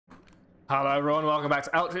Hello everyone, welcome back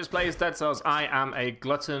to Altreus Plays Dead Cells. I am a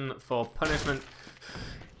glutton for punishment.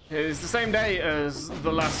 It is the same day as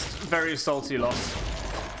the last very salty loss.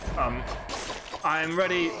 I'm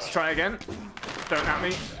ready to try again. Don't at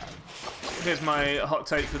me. Here's my hot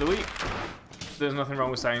take for the week. There's nothing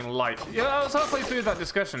wrong with saying light. Yeah, I was halfway through that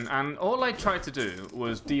discussion and all I tried to do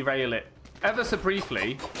was derail it ever so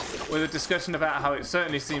briefly with a discussion about how it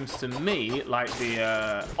certainly seems to me like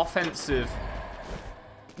the offensive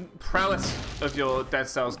prowess of your Dead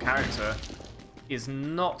Cells character is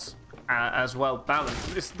not as well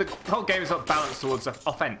balanced. The whole game is not balanced towards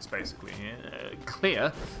offense, basically.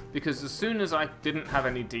 Clear, because as soon as I didn't have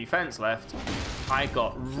any defense left, I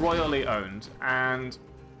got royally owned. And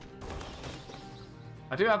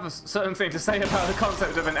I do have a certain thing to say about the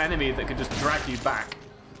concept of an enemy that can just drag you back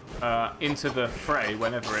into the fray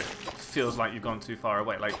whenever it feels like you've gone too far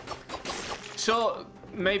away. Like, sure,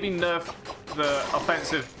 maybe nerf the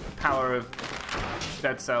offensive power of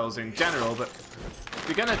Dead Cells in general, but if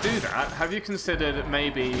you're going to do that, have you considered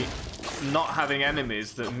maybe not having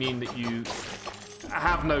enemies that mean that you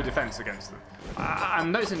have no defense against them?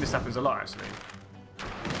 I'm noticing this happens a lot, actually.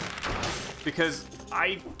 Because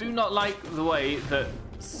I do not like the way that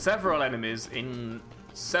several enemies in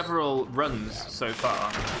several runs so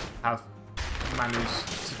far have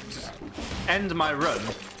managed to just end my run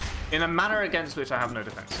in a manner against which I have no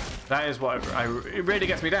defense. That is what it really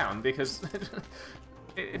gets me down, because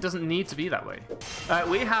it doesn't need to be that way.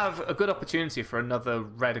 We have a good opportunity for another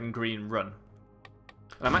red and green run.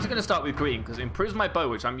 And I'm actually going to start with green, because it improves my bow,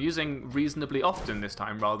 which I'm using reasonably often this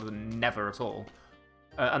time, rather than never at all.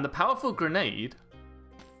 And the powerful grenade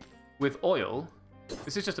with oil,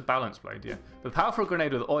 this is just a balance blade, yeah. The powerful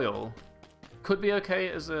grenade with oil could be okay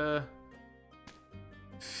as a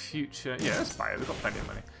future, yeah, let's buy it, we've got plenty of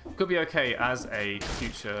money. Could be okay as a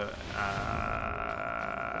future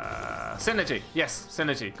synergy. Yes,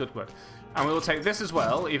 synergy, good word. And we will take this as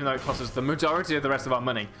well, even though it costs us the majority of the rest of our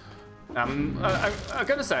money. I'm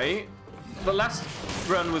going to say the last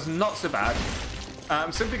run was not so bad.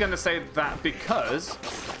 I'm simply going to say that because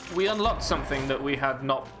we unlocked something that we had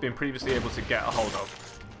not been previously able to get a hold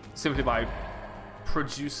of, simply by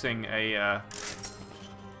producing an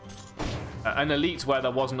elite where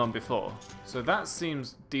there was none before. So that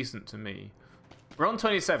seems decent to me. We're on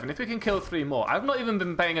 27. If we can kill 3 more, I've not even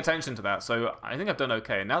been paying attention to that, so I think I've done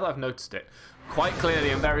okay. Now that I've noticed it, quite clearly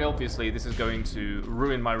and very obviously, this is going to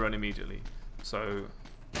ruin my run immediately. So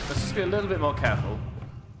let's just be a little bit more careful.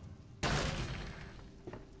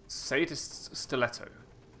 Sadist Stiletto.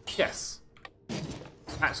 Yes.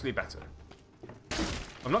 Actually better.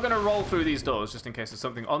 I'm not going to roll through these doors just in case there's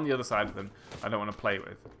something on the other side of them I don't want to play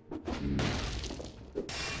with.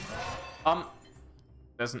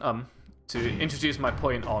 There's an to introduce my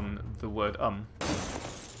point on the word I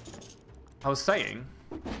was saying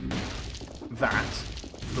that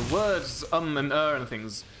the words and and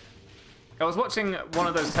things, I was watching one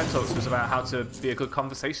of those TED Talks that was about how to be a good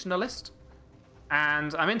conversationalist,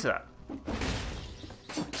 and I'm into that.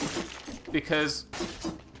 Because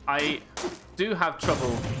I do have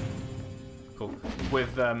trouble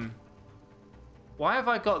with why have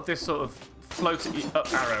I got this sort of floaty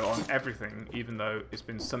up arrow on everything, even though it's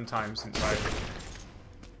been some time since I've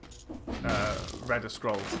read a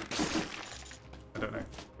scroll? I don't know.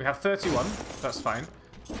 We have 31, that's fine.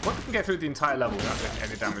 What if we can get through the entire level without doing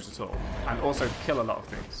any damage at all? And also kill a lot of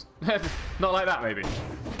things. Not like that, maybe.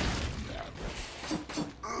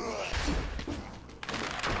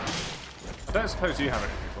 I don't suppose you have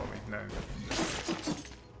anything for me, no.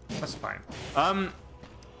 That's fine.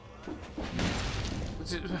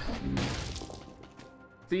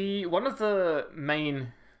 One of the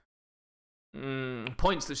main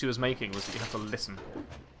points that she was making was that you have to listen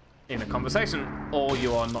in a conversation, or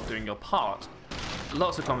you are not doing your part.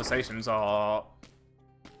 Lots of conversations are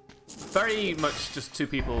very much just two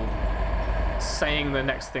people saying the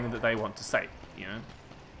next thing that they want to say, you know?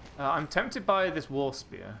 I'm tempted by this war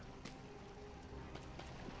spear.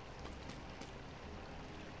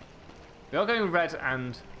 We are going red,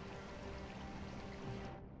 and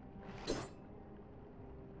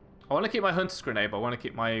I want to keep my hunter's grenade, but I want to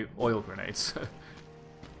keep my oil grenades.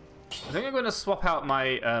 I think I'm going to swap out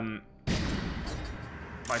my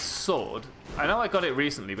my sword. I know I got it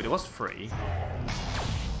recently, but it was free,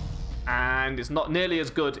 and it's not nearly as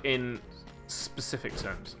good in specific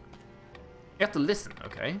terms. You have to listen,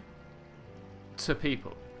 okay, to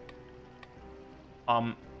people.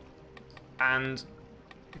 And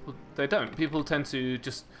people, they don't. People tend to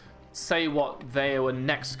just say what they were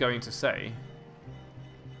next going to say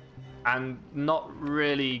and not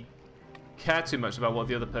really care too much about what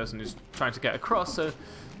the other person is trying to get across. So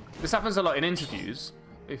This happens a lot in interviews,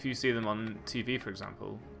 if you see them on TV, for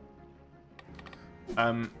example.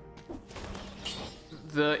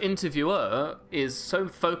 The interviewer is so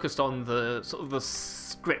focused on the sort of the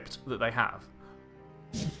script that they have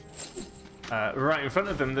right in front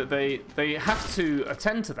of them that they have to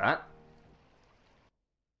attend to that,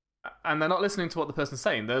 and they're not listening to what the person's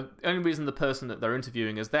saying. The only reason the person that they're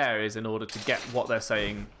interviewing is there is in order to get what they're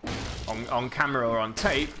saying on camera or on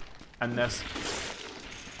tape, and there's,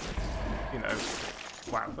 you know,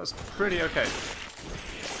 wow, that's pretty okay.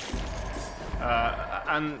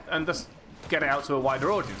 And just get it out to a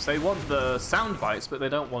wider audience. They want the sound bites, but they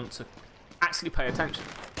don't want to actually pay attention.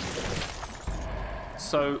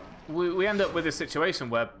 So we end up with a situation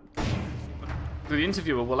where the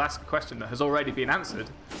interviewer will ask a question that has already been answered.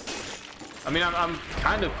 I mean, I'm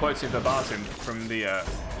kind of quoting verbatim from the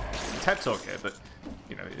TED Talk here, but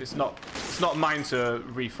you know, it's not mine to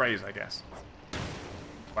rephrase, I guess.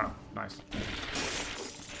 Wow, nice.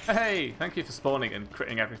 Hey, thank you for spawning and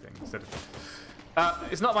critting everything instead of.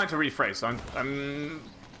 It's not mine to rephrase, so I'm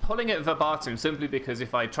pulling it verbatim simply because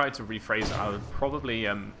if I tried to rephrase it, I would probably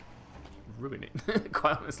ruin it.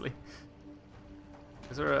 Quite honestly.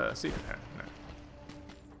 Is there a secret here? No.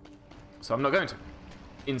 So I'm not going to.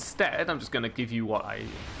 Instead, I'm just going to give you what I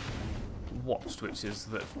watched, which is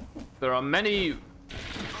that there are many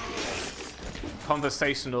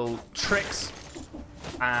conversational tricks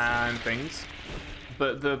and things,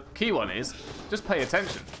 but the key one is just pay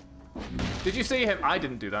attention. Did you see him? I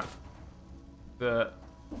didn't do that. The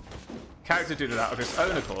character did that of his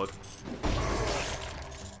own accord.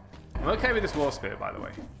 I'm okay with this war spear, by the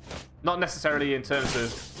way. Not necessarily in terms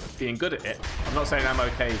of being good at it. I'm not saying I'm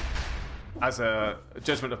okay as a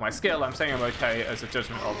judgment of my skill. I'm saying I'm okay as a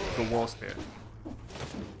judgment of the war spear.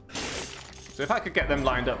 So if I could get them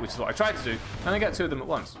lined up, which is what I tried to do, and I get two of them at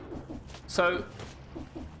once. So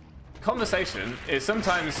conversation is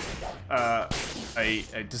sometimes a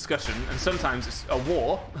discussion, and sometimes it's a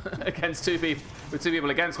war against two people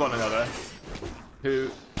against one another, who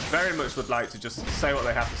very much would like to just say what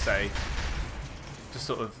they have to say, just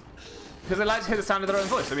sort of because they like to hear the sound of their own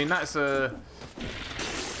voice. I mean, that's a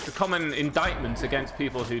common indictment against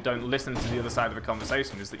people who don't listen to the other side of a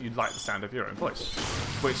conversation, is that you like the sound of your own voice,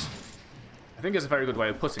 which I think is a very good way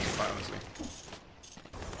of putting it, quite honestly.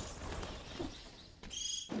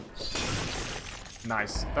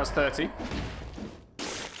 Nice. That's 30.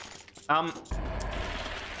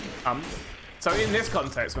 So in this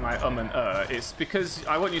context, when I and it's because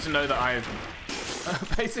I want you to know that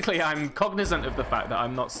I'm cognizant of the fact that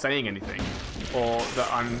I'm not saying anything, or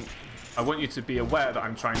that I want you to be aware that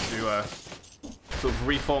I'm trying to sort of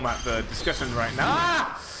reformat the discussion right now.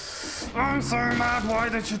 Ah! I'm so mad, why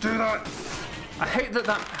did you do that? I hate that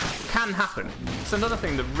can happen. It's another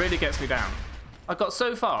thing that really gets me down. I got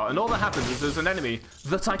so far, and all that happens is there's an enemy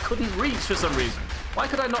that I couldn't reach for some reason. Why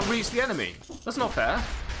could I not reach the enemy? That's not fair.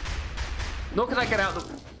 Nor could I get out the...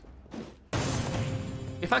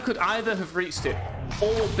 If I could either have reached it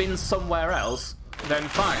or been somewhere else, then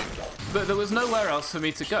fine. But there was nowhere else for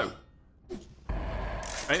me to go.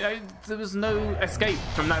 There was no escape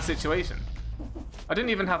from that situation. I didn't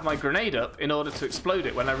even have my grenade up in order to explode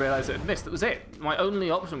it when I realized it had missed. That was it. My only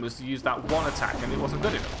option was to use that one attack, and it wasn't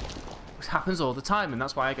good enough. Which happens all the time, and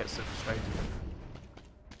that's why I get so frustrated.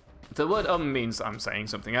 The word means I'm saying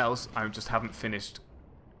something else. I just haven't finished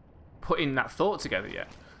putting that thought together yet.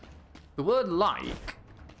 The word like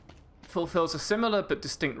fulfills a similar but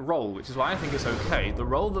distinct role, which is why I think it's okay. The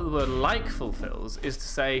role that the word like fulfills is to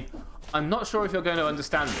say, I'm not sure if you're going to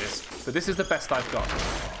understand this, but this is the best I've got.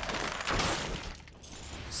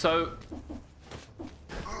 So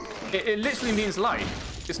it literally means like.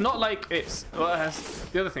 It's not like it's... Well,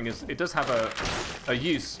 the other thing is, it does have a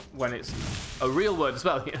use when it's a real word as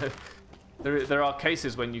well. There are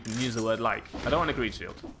cases when you can use the word like. I don't want a greed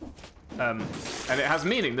shield. And it has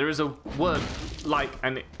meaning. There is a word like,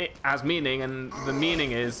 and it has meaning, and the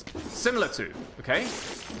meaning is similar to, okay?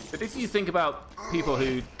 But if you think about people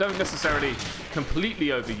who don't necessarily completely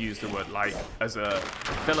overuse the word like as a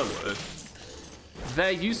filler word,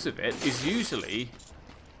 their use of it is usually,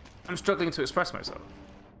 I'm struggling to express myself.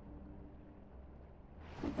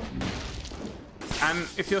 And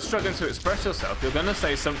if you're struggling to express yourself, you're going to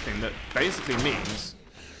say something that basically means,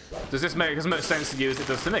 does this make as much sense to you as it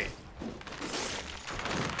does to me?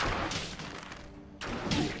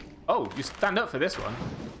 Oh, you stand up for this one.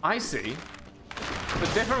 I see.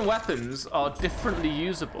 The different weapons are differently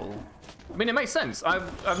usable. I mean, it makes sense.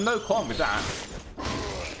 I've no qualm with that.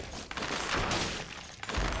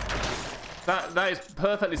 That is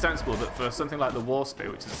perfectly sensible that for something like the War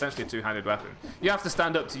Spear, which is essentially a two-handed weapon, you have to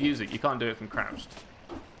stand up to use it. You can't do it from crouched.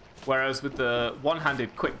 Whereas with the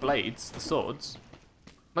one-handed quick blades, the swords,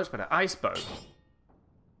 much better. Ice bow.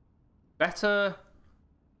 Better.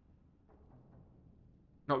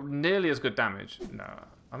 Not nearly as good damage. No,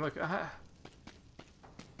 I'm okay. I'm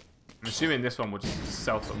assuming this one would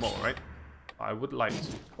sell for more, right? I would like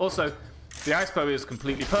to. Also, the ice bow is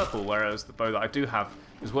completely purple, whereas the bow that I do have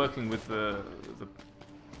is working with the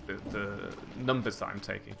numbers that I'm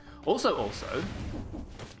taking. Also,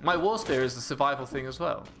 my war spear is the survival thing as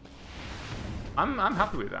well. I'm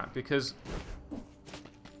happy with that because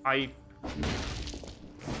I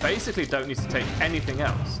basically don't need to take anything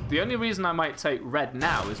else. The only reason I might take red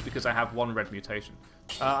now is because I have one red mutation.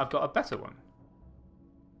 I've got a better one.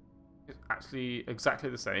 It's actually exactly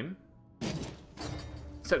the same,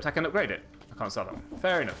 except I can upgrade it. I can't sell that one.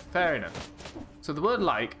 Fair enough, fair enough. So the word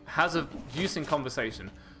like has a use in conversation.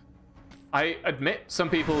 I admit some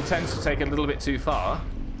people tend to take it a little bit too far.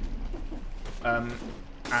 And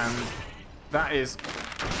that is,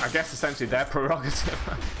 I guess, essentially their prerogative.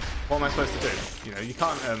 What am I supposed to do? You know, you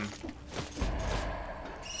can't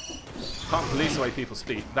police the way people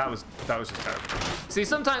speak. That was just terrible. See,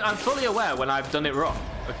 sometimes I'm fully aware when I've done it wrong.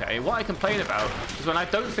 Okay, what I complain about is when I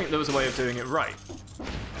don't think there was a way of doing it right.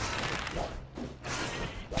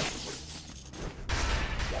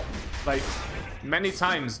 Like, many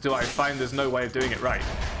times do I find there's no way of doing it right,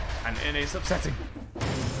 and it's upsetting.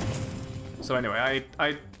 So anyway,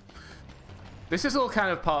 this is all kind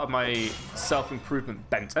of part of my self-improvement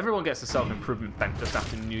bent. Everyone gets a self-improvement bent just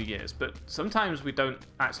after New Year's, but sometimes we don't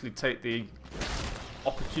actually take the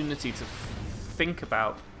opportunity to think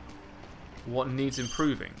about what needs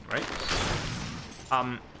improving, right?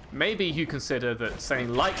 Maybe you consider that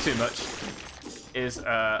saying like too much is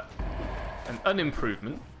an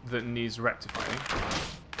unimprovement that needs rectifying.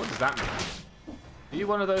 What does that mean? Are you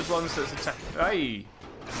one of those ones that's attacking? Hey!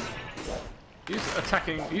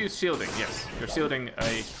 Use shielding, yes. You're shielding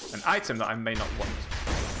an item that I may not want.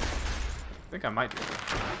 I think I might do that.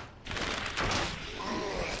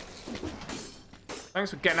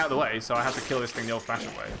 Thanks for getting out of the way, so I have to kill this thing the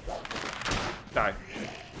old-fashioned way. Die.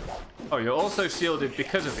 Oh, you're also shielded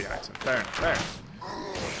because of the item. Fair enough, fair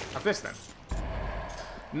enough. Have this then.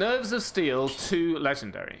 Nerves of Steel 2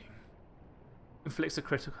 Legendary. Inflicts a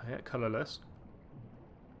critical hit, colorless.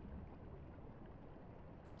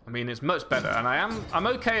 I mean, it's much better, and I'm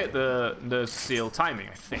okay at the Nerves of Steel timing,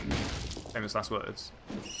 I think. Famous last words.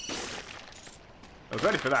 I was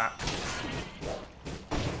ready for that.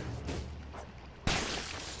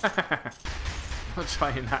 I'm not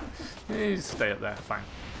trying that. You just stay up there, fine.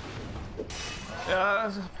 I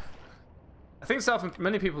think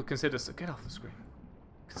many people consider... Get off the screen.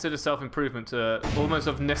 Consider self-improvement to almost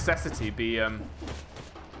of necessity be a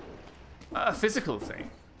physical thing.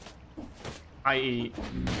 I.e.,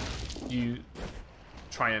 you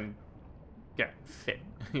try and get fit.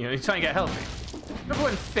 You know, you try and get healthy. Remember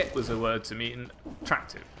when fit was a word to mean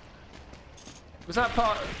attractive? Was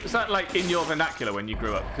that like in your vernacular when you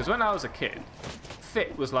grew up? Because when I was a kid,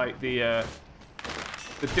 fit was like the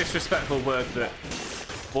disrespectful word that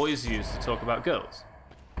boys use to talk about girls.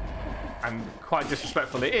 And quite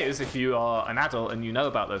disrespectful it is if you are an adult and you know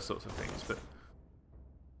about those sorts of things. But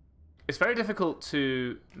it's very difficult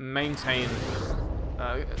to maintain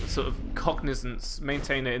sort of cognizance,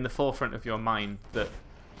 maintain it in the forefront of your mind that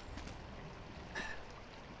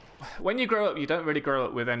when you grow up, you don't really grow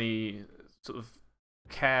up with any sort of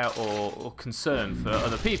care or concern for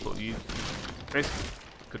other people. You basically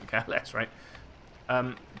couldn't care less, right?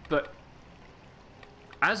 But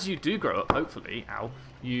as you do grow up, hopefully,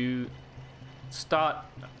 you start...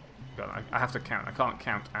 God, I have to count. I can't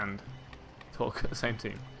count and talk at the same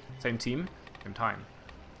team. Same team, same time.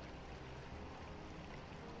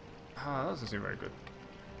 Ah, that doesn't seem very good.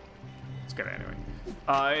 Let's get it anyway.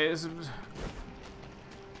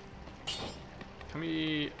 Can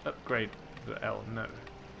we upgrade the L? No.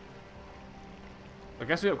 I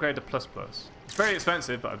guess we upgrade the plus plus. It's very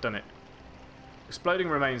expensive, but I've done it. Exploding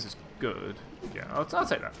remains is good. Yeah, I'll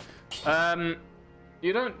take that.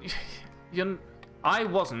 I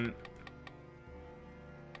wasn't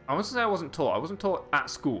taught. I wasn't taught at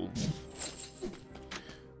school.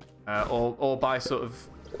 Or by sort of...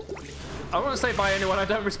 I want to say by anyone I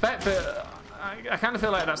don't respect, but I kind of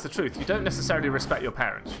feel like that's the truth. You don't necessarily respect your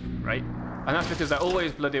parents, right? And that's because they're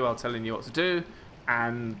always bloody well telling you what to do,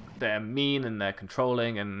 and they're mean and they're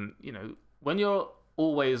controlling, and, you know, when you're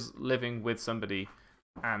always living with somebody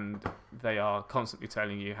and they are constantly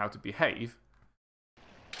telling you how to behave,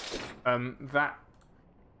 that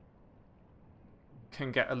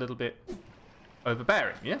can get a little bit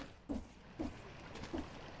overbearing, yeah?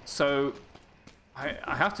 So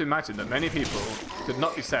I have to imagine that many people could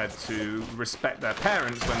not be said to respect their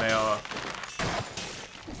parents when they are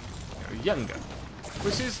younger.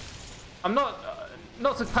 Which is, I'm not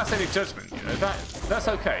to pass any judgment, you know, that's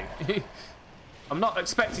okay. I'm not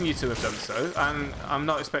expecting you to have done so, and I'm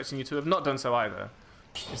not expecting you to have not done so either.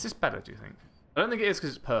 Is this better, do you think? I don't think it is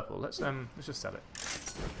because it's purple. Let's just sell it.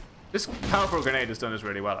 This powerful grenade has done us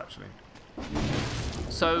really well, actually.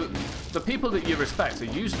 So, the people that you respect are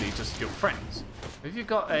usually just your friends. If you've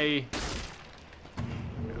got a...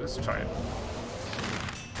 Let's try it.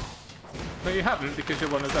 No, you haven't, because you're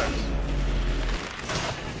one of those.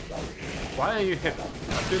 Why are you hidden?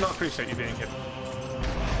 I do not appreciate you being hidden.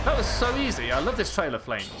 That was so easy. I love this trail of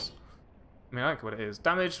flames. I mean, I don't care what it is.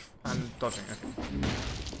 Damage and dodging. Okay.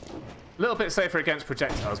 A little bit safer against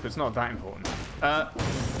projectiles, but it's not that important.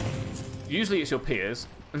 Usually it's your peers,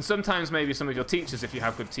 and sometimes maybe some of your teachers, if you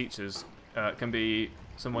have good teachers, can be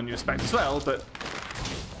someone you respect as well, but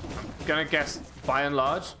I'm going to guess, by and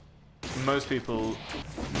large, most people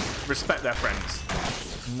respect their friends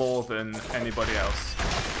more than anybody else.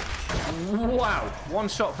 Wow, one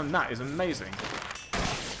shot from that is amazing.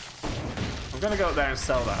 I'm going to go up there and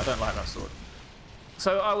sell that. I don't like that sword.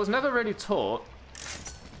 So I was never really taught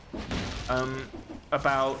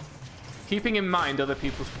about keeping in mind other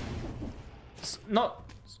people's, not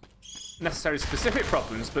necessarily specific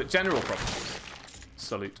problems, but general problems.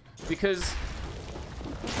 Salute. Because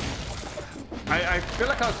I feel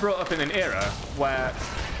like I was brought up in an era where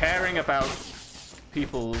caring about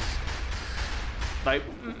people's, like,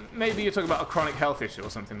 maybe you're talking about a chronic health issue or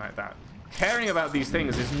something like that. Caring about these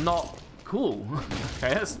things is not cool.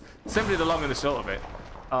 Okay, that's simply the long and the short of it.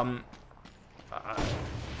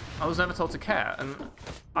 I was never told to care, and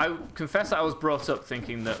I confess that I was brought up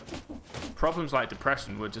thinking that problems like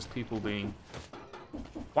depression were just people being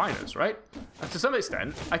whiners, right? And to some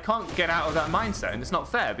extent, I can't get out of that mindset, and it's not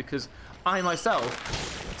fair because I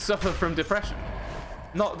myself suffer from depression.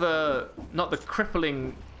 Not the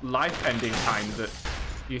crippling, life-ending kind that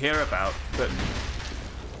you hear about, but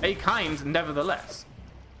a kind nevertheless.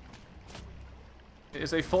 It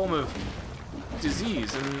is a form of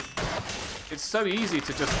disease, and it's so easy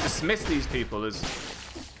to just dismiss these people as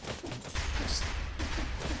just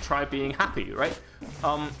try being happy, right?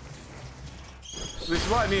 This is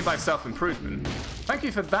what I mean by self-improvement. Thank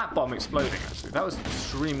you for that bomb exploding, actually. That was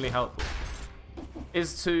extremely helpful.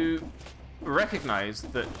 Is to recognize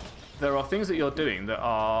that there are things that you're doing that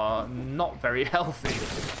are not very healthy,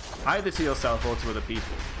 either to yourself or to other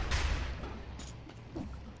people.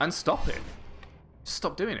 And stop it. Just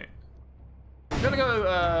stop doing it. I'm gonna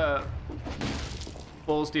go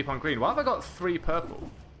balls deep on green. Why have I got 3 purple?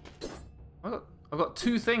 I've got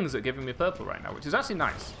 2 things that are giving me purple right now, which is actually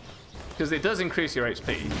nice. Because it does increase your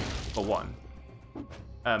HP, for one.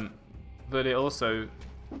 But it also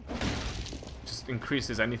just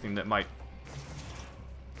increases anything that might...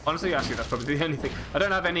 Honestly, actually, that's probably the only thing. I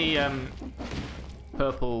don't have any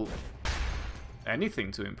purple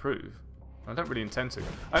anything to improve. I don't really intend to.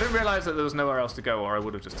 I didn't realize that there was nowhere else to go, or I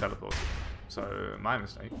would have just teleported. So, my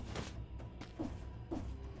mistake.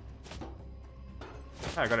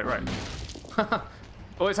 I got it right.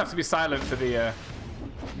 Always have to be silent for the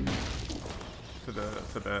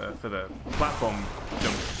for the platform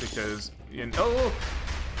jump because you know, oh,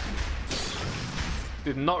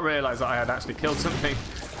 did not realize that I had actually killed something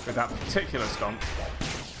with that particular stomp.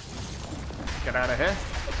 Get out of here.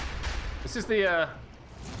 This is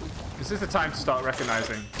the time to start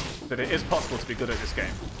recognizing that it is possible to be good at this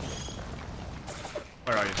game.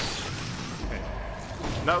 Where are you? Okay.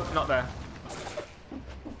 No, not there.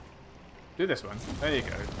 Do this one. There you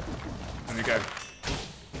go. There we go.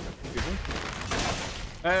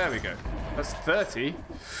 There we go. That's 30.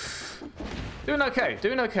 Doing okay.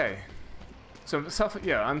 Doing okay. So,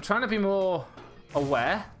 yeah, I'm trying to be more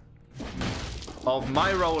aware of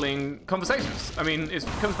my rolling conversations. I mean, it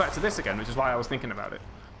comes back to this again, which is why I was thinking about it.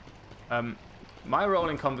 My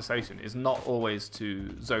rolling conversation is not always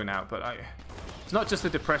to zone out, but it's not just the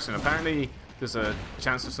depression. Apparently, there's a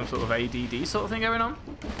chance of some sort of ADD sort of thing going on.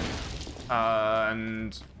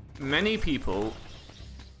 And many people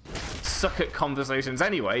suck at conversations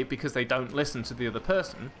anyway because they don't listen to the other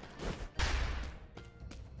person.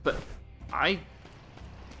 But I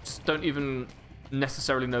just don't even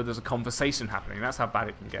necessarily know there's a conversation happening. That's how bad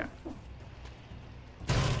it can get.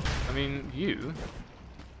 I mean, you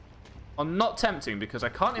are not tempting because I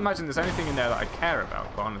can't imagine there's anything in there that I care about,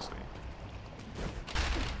 quite honestly.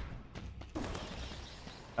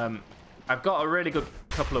 I've got a really good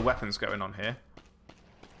couple of weapons going on here.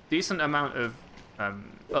 Decent amount of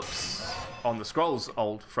ups on the scroll's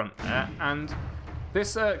old front there, and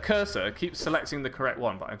This cursor keeps selecting the correct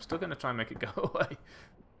one, but I'm still going to try and make it go away.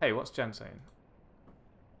 Hey, what's Jen saying?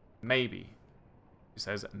 Maybe. She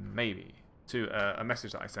says maybe to a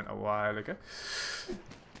message that I sent a while ago.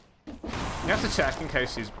 You have to check in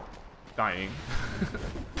case she's dying.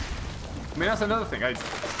 I mean, that's another thing. I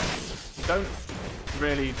don't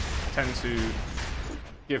really tend to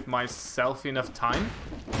give myself enough time.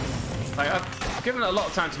 Like, I've given a lot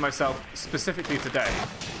of time to myself specifically today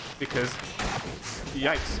because,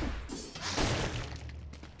 yikes,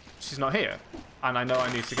 she's not here. And I know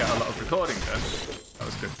I need to get a lot of recording done. That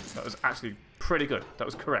was good. That was actually pretty good. That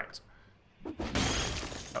was correct.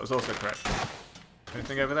 That was also correct.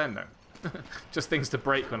 Anything over there? No. Just things to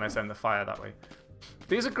break when I send the fire that way.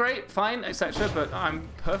 These are great, fine, etc. But I'm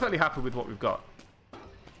perfectly happy with what we've got.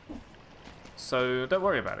 So don't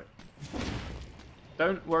worry about it.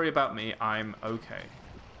 Don't worry about me. I'm okay.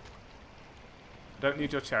 Don't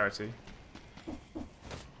need your charity.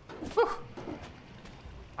 Whew.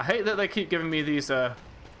 I hate that they keep giving me these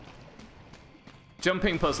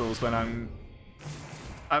jumping puzzles when I'm...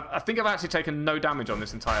 I think I've actually taken no damage on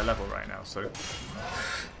this entire level right now, so...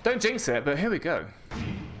 Don't jinx it, but here we go.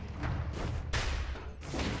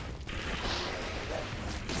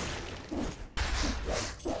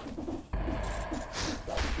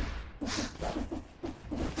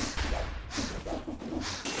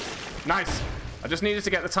 Nice! I just needed to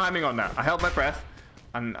get the timing on that. I held my breath,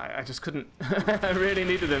 and I just couldn't... I really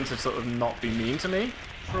needed them to sort of not be mean to me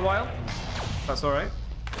for a while. That's alright.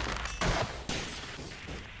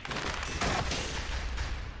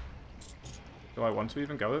 Do I want to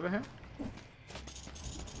even go over here?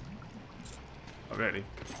 Not really.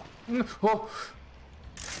 Oh.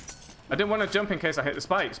 I didn't want to jump in case I hit the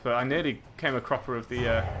spikes, but I nearly came a cropper of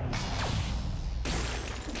the...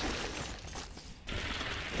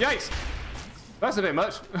 Yikes! That's a bit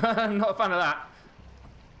much. I'm not a fan of that.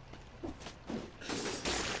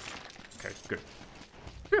 Okay, good.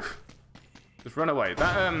 Whew. Just run away.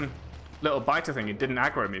 That little biter thing, it didn't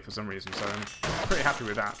aggro me for some reason, so I'm pretty happy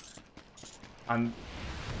with that. And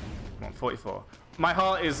come on, 44. My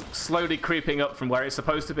heart is slowly creeping up from where it's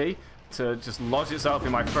supposed to be to just lodge itself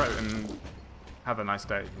in my throat and have a nice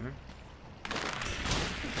day, you know?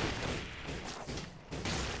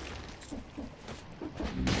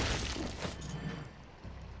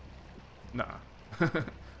 Nah.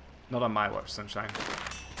 Not on my watch, sunshine.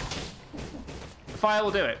 The fire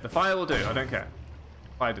will do it. The fire will do it. I don't care.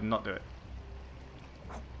 The fire did not do it.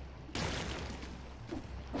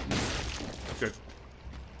 Good.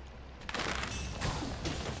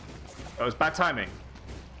 That was bad timing.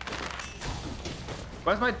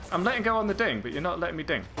 Where's my... I'm letting go on the ding, but you're not letting me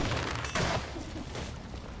ding.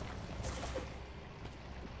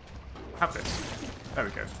 Have this. There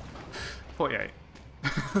we go. 48.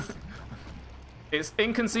 It's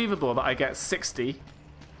inconceivable that I get 60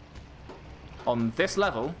 on this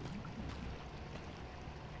level.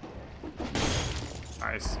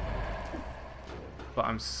 Nice. But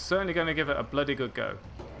I'm certainly going to give it a bloody good go.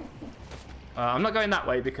 I'm not going that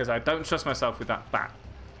way because I don't trust myself with that bat.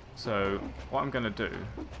 So what I'm going to do,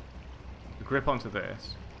 grip onto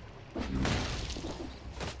this.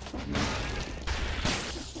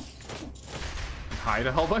 Hide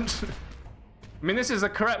a whole bunch. I mean, this is the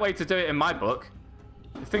correct way to do it in my book.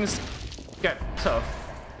 If things get tough,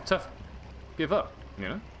 give up, you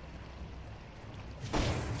know?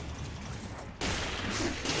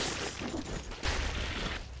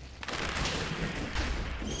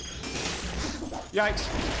 Yikes.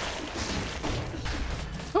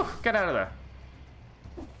 Whew, get out of there.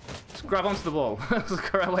 Just grab onto the wall. That's the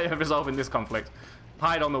correct way of resolving this conflict.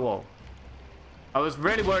 Hide on the wall. I was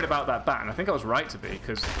really worried about that bat, and I think I was right to be,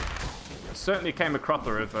 because it certainly came a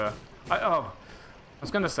cropper of... I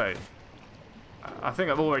was going to say... I think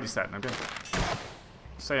I've already said, and I'm going to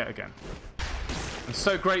say it again. I'm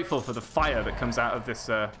so grateful for the fire that comes out of this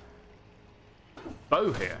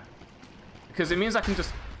bow here. Because it means I can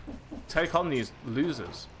just take on these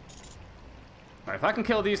losers. Right, if I can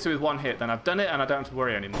kill these two with one hit, then I've done it and I don't have to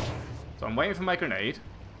worry anymore. So I'm waiting for my grenade.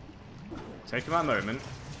 Taking my moment.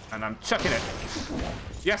 And I'm chucking it.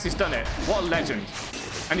 Yes, he's done it. What a legend.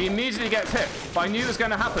 And he immediately gets hit. But I knew it was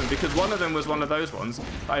going to happen because one of them was one of those ones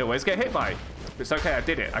I always get hit by. But it's okay, I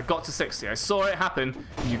did it. I got to 60. I saw it happen.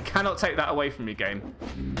 You cannot take that away from me, game.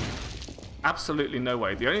 Absolutely no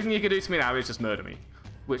way. The only thing you can do to me now is just murder me.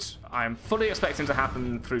 Which I am fully expecting to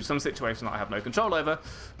happen through some situation that I have no control over,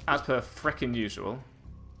 as per frickin' usual.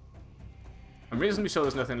 I'm reasonably sure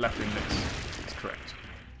there's nothing left in this. That's correct.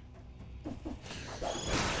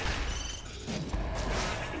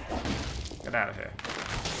 Get out of here.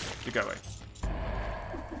 You go away.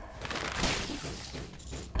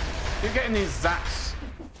 You're getting these zaps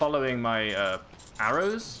following my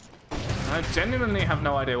arrows. I genuinely have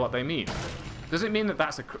no idea what they mean. Does it mean that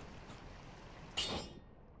that's a...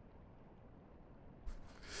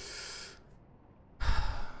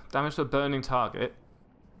 Damage to a burning target?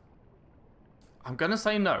 I'm gonna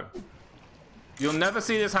say no. You'll never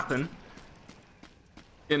see this happen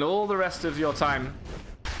in all the rest of your time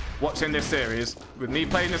watching this series with me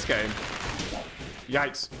playing this game.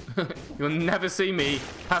 Yikes. You'll never see me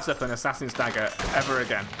pass up an assassin's dagger ever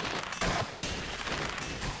again.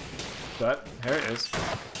 But here it is.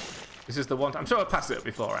 This is the one time. I'm sure I passed it up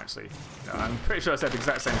before, actually. No, I'm pretty sure I said the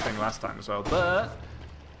exact same thing last time as well. But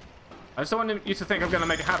I just don't want you to think I'm going to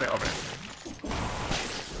make a habit of it.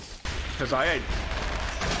 Because I ain't.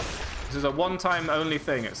 This is a one-time only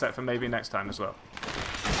thing, except for maybe next time as well.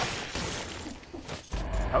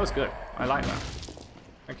 That was good. I like that.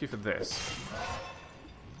 Thank you for this.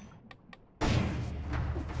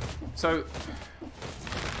 So,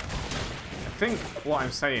 I think what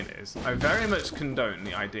I'm saying is, I very much condone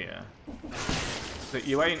the idea that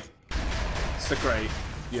you ain't so great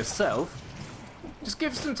yourself. Just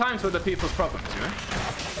give some time to other people's problems, you know?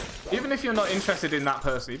 Even if you're not interested in that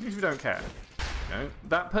person, even if you don't care, you know,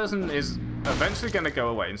 that person is eventually going to go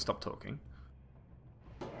away and stop talking.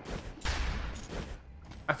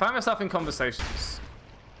 I find myself in conversations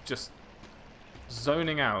just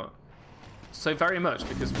zoning out so very much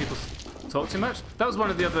because people talk too much. That was one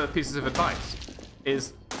of the other pieces of advice,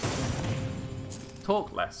 is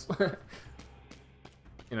talk less.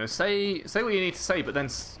 You know, say what you need to say, but then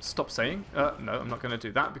stop saying. No, I'm not going to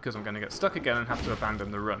do that because I'm going to get stuck again and have to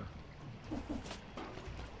abandon the run.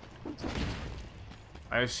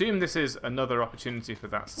 I assume this is another opportunity for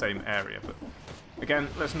that same area, but again,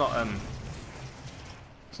 let's not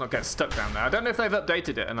get stuck down there. I don't know if they've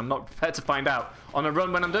updated it, and I'm not prepared to find out on a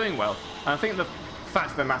run when I'm doing well. And I think the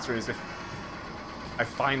fact of the matter is, if I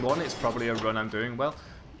find one, it's probably a run I'm doing well.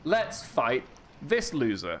 Let's fight this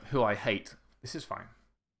loser, who I hate. This is fine.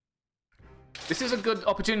 This is a good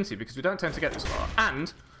opportunity because we don't tend to get this far.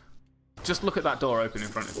 And just look at that door open in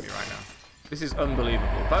front of me right now. This is unbelievable.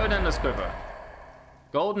 Bow and endless quiver.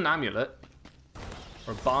 Golden amulet.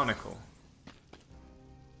 Or a barnacle.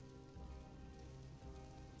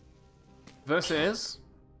 Versus...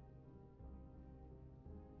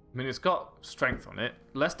 I mean, it's got strength on it.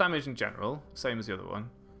 Less damage in general. Same as the other one.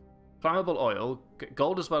 Flammable oil. Get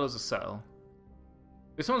gold as well as a cell.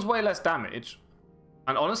 This one's way less damage.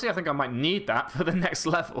 And honestly, I think I might need that for the next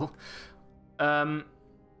level. So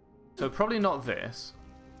probably not this.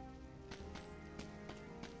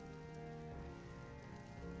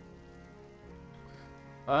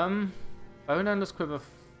 Bone Endless Quiver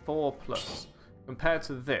 4+. Compared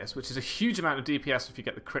to this, which is a huge amount of DPS if you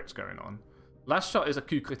get the crits going on. Last shot is a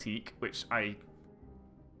coup critique, which I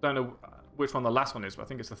don't know which one the last one is, but I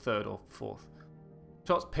think it's the third or fourth.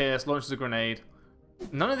 Shots pierce, launches a grenade.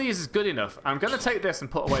 None of these is good enough. I'm going to take this and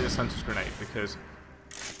put away this Hunter's Grenade because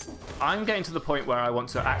I'm getting to the point where I want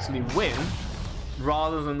to actually win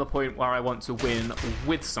rather than the point where I want to win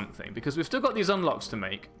with something. Because we've still got these unlocks to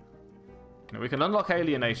make. You know, we can unlock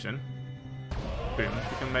Alienation. Boom.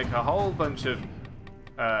 We can make a whole bunch of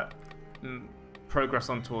progress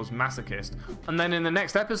on towards Masochist. And then in the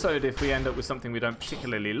next episode, if we end up with something we don't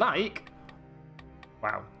particularly like...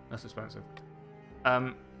 Wow, that's expensive.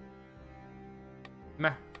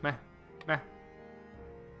 Meh, meh, meh.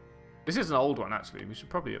 This is an old one, actually. We should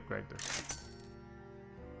probably upgrade this.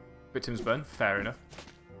 Victim's Burn, fair enough.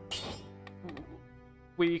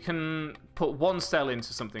 We can put one cell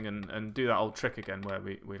into something and do that old trick again where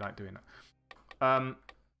we like doing that.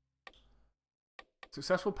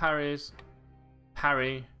 Successful parries,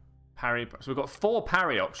 parry. So we've got 4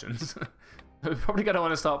 parry options. We're probably going to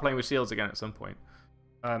want to start playing with shields again at some point.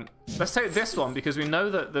 Let's take this one because we know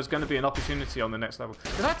that there's going to be an opportunity on the next level.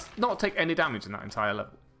 Did I not take any damage in that entire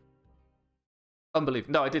level?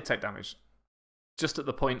 Unbelievable. No, I did take damage. Just at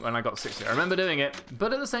the point when I got 60. I remember doing it,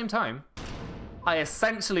 but at the same time, I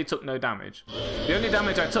essentially took no damage. The only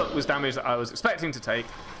damage I took was damage that I was expecting to take,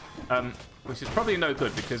 which is probably no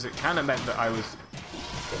good because it kind of meant that I was...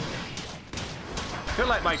 I feel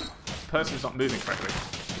like my person's not moving correctly.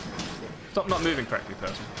 Stop not moving correctly,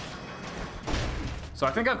 person. So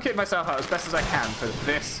I think I've kicked myself out as best as I can for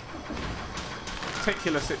this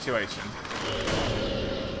particular situation.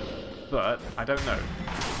 But I don't know.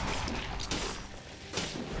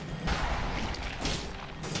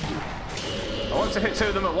 I want to hit 2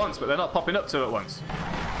 of them at once, but they're not popping up 2 at once.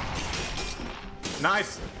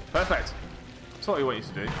 Nice. Perfect. That's what we want you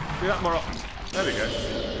to do. Do that more often. There we go.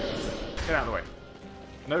 Get out of the way.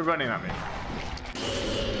 No running at me.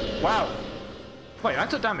 Wow. Wait, I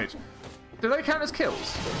took damage. Do they count as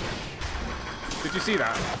kills? Did you see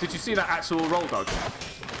that? Did you see that actual roll dodge?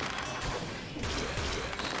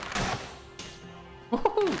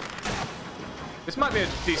 Woohoo! This might be a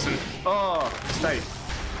decent... Oh, mistake.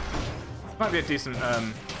 This might be a decent,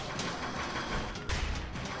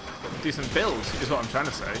 decent build, is what I'm trying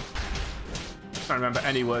to say. I'm just trying to remember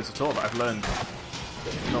any words at all that I've learned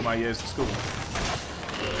in all my years of school.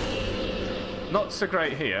 Not so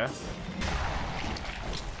great here.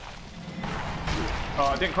 Oh,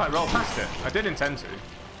 I didn't quite roll past it. I did intend to.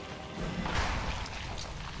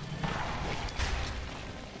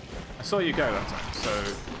 I saw you go that time, so...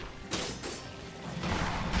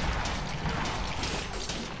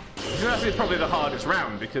 This is actually probably the hardest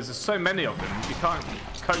round because there's so many of them, you can't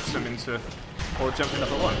coach them into all jumping up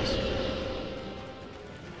at once.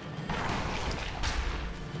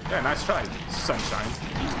 Yeah, nice try, sunshine.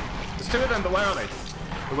 There's two of them, but where are they?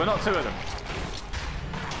 But we're not two of them.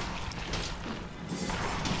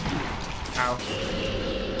 Ow.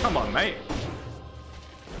 Come on, mate.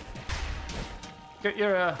 Get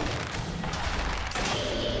your,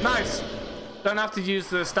 Nice! Don't have to use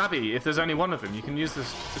the stabby if there's only one of them. You can use the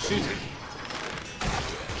shooting.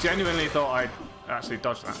 Genuinely thought I'd actually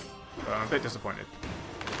dodged that. But I'm a bit disappointed.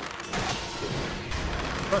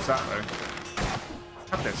 What's that, though?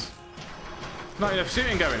 Have this. Not enough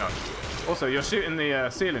shooting going on. Also, you're shooting the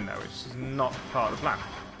ceiling there, which is not part of the plan.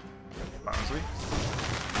 Honestly.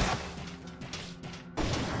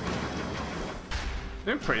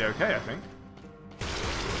 Doing pretty okay, I think.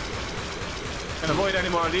 Can avoid any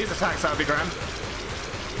more of these attacks, that would be grand.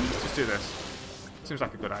 Let's just do this. Seems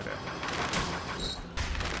like a good idea.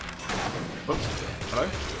 Oops. Hello?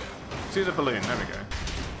 Do the balloon, there we go.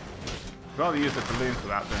 I'd rather use the balloon for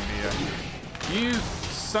that than the... You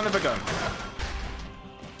son of a gun.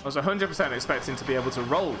 I was 100% expecting to be able to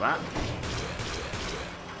roll that.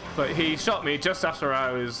 But he shot me just after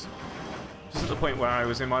I was... Just at the point where I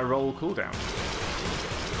was in my roll cooldown.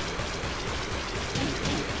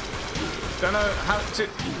 Don't know how to...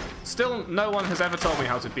 Still, no one has ever told me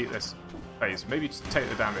how to beat this phase. Maybe just take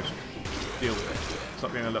the damage. Deal with it.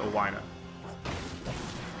 Stop being a little whiner.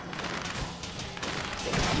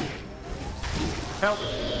 Help!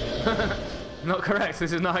 Not correct.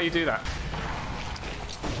 This is not how you do that.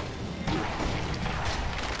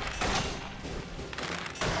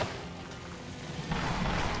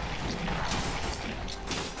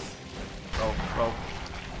 Roll, roll.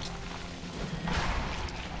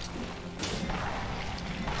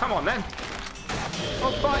 Come on then.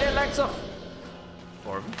 Oh, bite your legs off.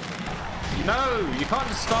 Four of them. No, you can't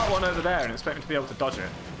just start one over there and expect me to be able to dodge it.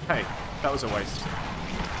 Hey, that was a waste.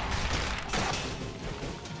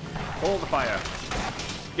 All the fire.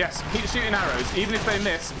 Yes, keep shooting arrows. Even if they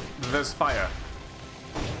miss, there's fire.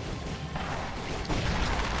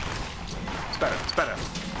 It's better, it's better.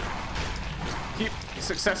 Keep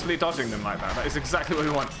successfully dodging them like that. That is exactly what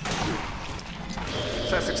we want.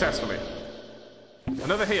 So successfully.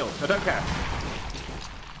 Another heal. I don't care.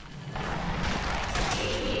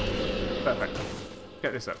 Perfect.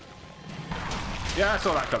 Get this up. Yeah, I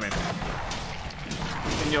saw that coming.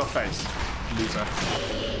 In your face, loser.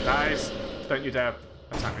 Nice. Don't you dare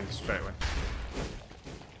attack me straight away.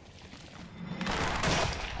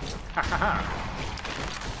 Ha ha ha.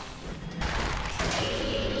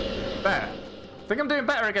 There. I think I'm doing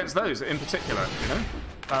better against those in particular, you know?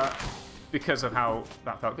 Because of how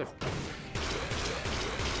that felt good.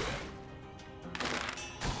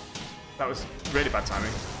 That was really bad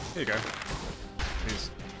timing. Here you go.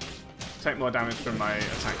 Please. Take more damage from my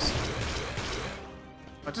attacks.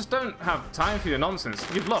 I just don't have time for your nonsense.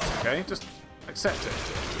 You've lost, okay? Just accept it.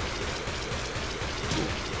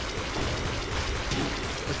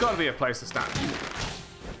 There's got to be a place to stand.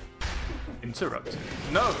 Interrupt.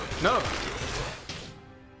 No! No!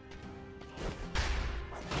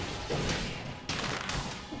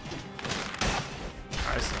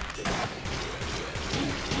 Nice.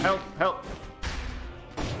 Help! Help!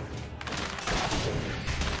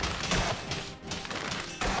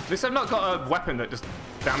 At least I've not got a weapon that just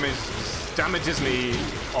damages me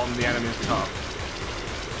on the enemy's behalf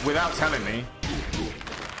without telling me.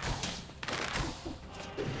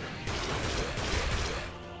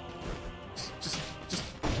 Just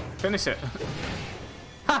finish it.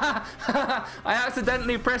 I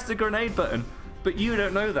accidentally pressed the grenade button, but you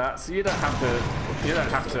don't know that, so you don't have to. You don't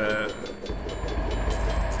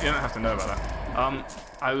have to know about that.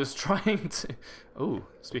 I was trying to... Oh,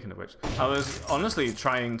 speaking of which. I was honestly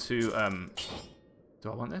trying to...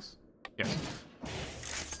 Do I want this? Yes.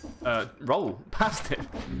 Roll past it.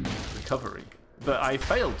 Recovery. But I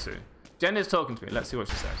failed to. Jen is talking to me. Let's see what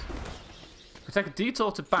she says. I take a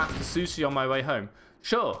detour to Bath for sushi on my way home.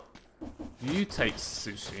 Sure. You take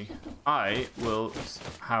sushi. I will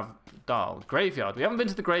have dal. Graveyard. We haven't been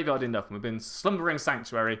to the graveyard enough, and we've been slumbering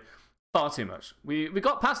sanctuary far too much. We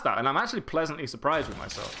got past that, and I'm actually pleasantly surprised with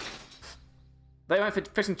myself. They went for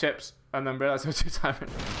fish and chips, and then realised they were too tired.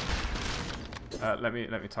 Let me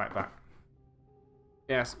type back.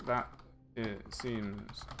 Yes, that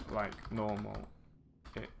seems like normal.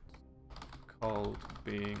 It's cold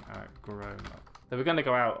being a grown-up. So we're going to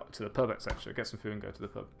go out to the pub, etc. Get some food and go to the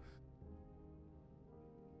pub.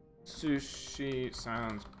 Sushi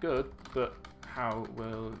sounds good, but how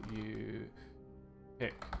will you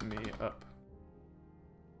pick me up?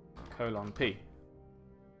 P.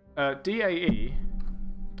 DAE.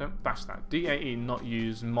 Don't bash that. DAE not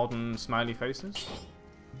use modern smiley faces.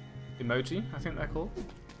 Emoji, I think they're called.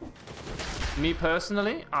 Me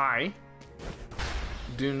personally, I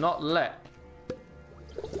do not let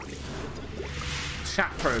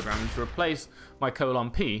chat programs replace my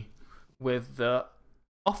P with the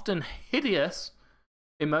often hideous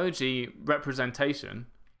emoji representation.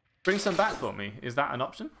 Bring some back for me. Is that an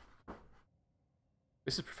option?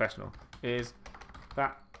 This is professional. Is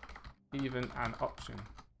that even an option?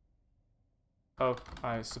 Oh,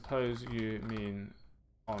 I suppose you mean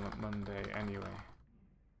on Monday anyway.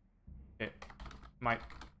 It might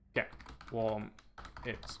get warm.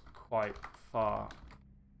 It's quite far.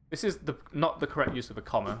 This is not the correct use of a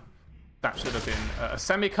comma. That should have been a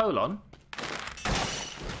semicolon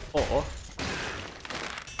or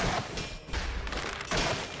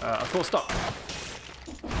a full stop.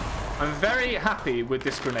 I'm very happy with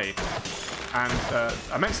this grenade. And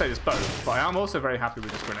I meant to say this bow, but I am also very happy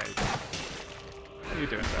with this grenade. What are you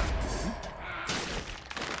doing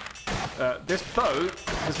there? This bow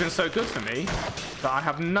has been so good for me that I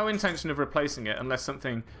have no intention of replacing it unless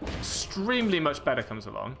something extremely much better comes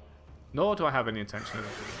along. Nor do I have any intention of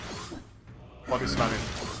body slamming.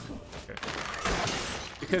 Okay.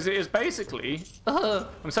 Because it is basically...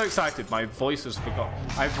 I'm so excited, my voice has forgotten.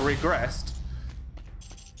 I've regressed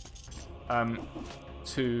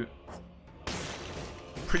to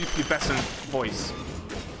prepubescent voice.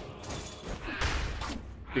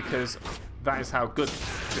 Because that is how good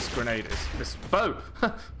this grenade is. This bow!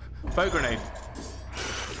 Bow grenade.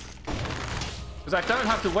 Because I don't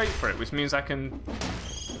have to wait for it, which means I can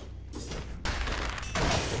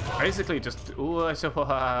basically just... Ooh,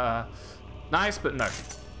 nice, but no.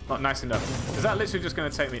 Not nice enough. Is that literally just going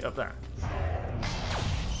to take me up there?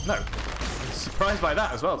 No. I'm surprised by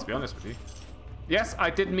that as well, to be honest with you. Yes, I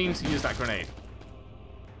did mean to use that grenade.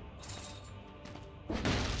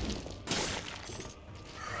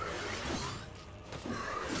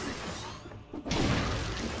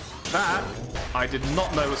 That, I did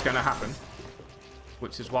not know was going to happen,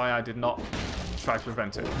 which is why I did not try to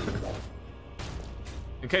prevent it.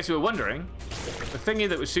 In case you were wondering, the thingy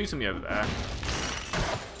that was shooting me over there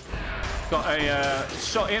got a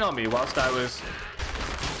shot in on me whilst I was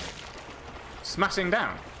smashing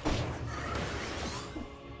down.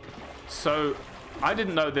 So I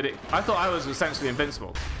didn't know that it... I thought I was essentially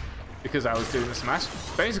invincible because I was doing the smash.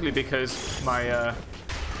 Basically because my...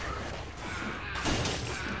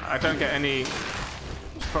 I don't get any...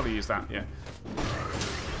 Should probably use that, yeah.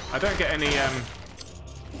 I don't get any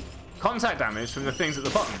contact damage from the things at the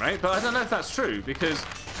bottom, right? But I don't know if that's true because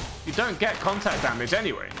you don't get contact damage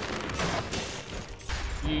anyway.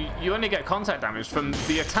 You only get contact damage from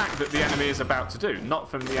the attack that the enemy is about to do,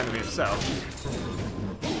 not from the enemy itself.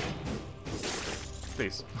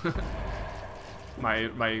 Please.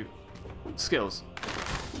 my skills.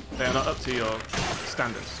 They are not up to your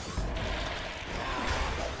standards.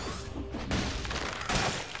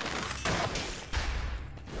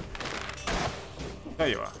 There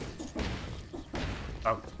you are.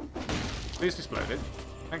 Oh. Please exploded.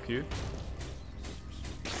 Thank you.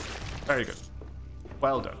 Very good.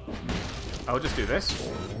 Well done. I will just do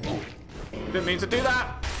this. Didn't mean to do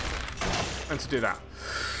that. Meant to do that.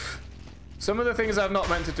 Some of the things I've not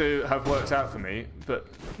meant to do have worked out for me, but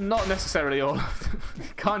not necessarily all of them. You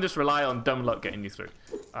can't just rely on dumb luck getting you through.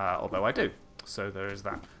 Although I do. So there is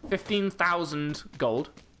that. 15,000 gold.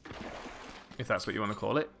 If that's what you want to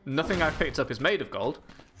call it. Nothing I've picked up is made of gold.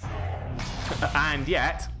 And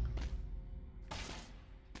yet...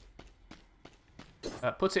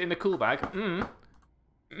 put it in the cool bag.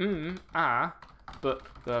 But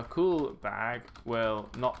the cool bag will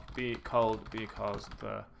not be cold because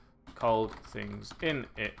the cold things in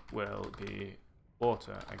it will be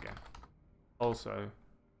water again. Also,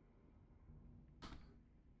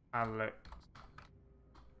 Alex...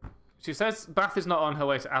 She says Bath is not on her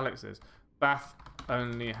way to Alex's. Bath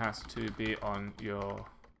only has to be on your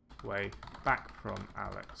way back from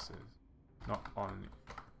Alex's. Not on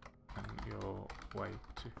your way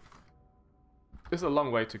to... It's a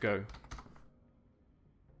long way to go.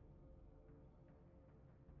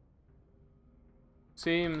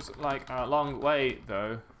 Seems like a long way,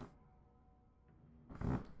 though.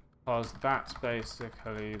 Because that's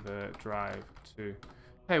basically the drive to...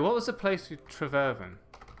 Hey, what was the place to Treverven?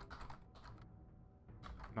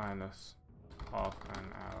 Minus half an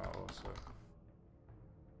hour or so.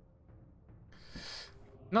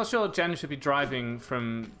 Not sure Jen should be driving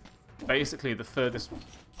from basically the furthest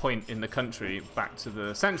point in the country back to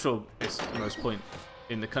the central-most point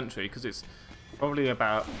in the country, because it's probably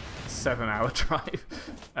about a 7-hour drive,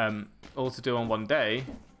 all to do on one day,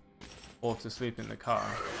 or to sleep in the car.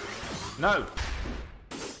 No!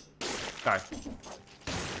 Die.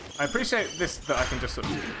 I appreciate this, that I can just sort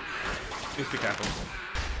of... Just be careful.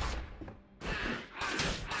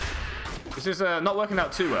 This is not working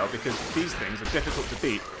out too well, because these things are difficult to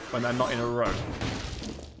beat when they're not in a row.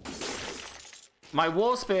 My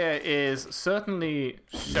War Spear is certainly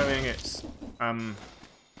showing its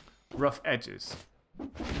rough edges.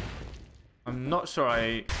 I'm not sure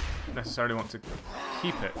I necessarily want to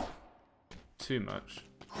keep it too much.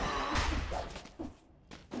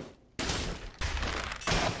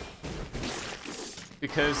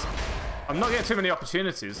 Because I'm not getting too many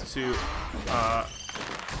opportunities to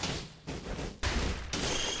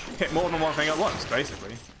hit more than one thing at once,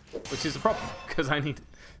 basically. Which is the problem, because I need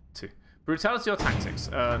to. Brutality or tactics?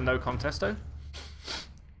 No contesto.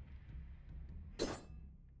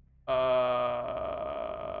 I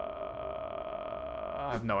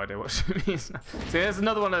have no idea what she means. See, there's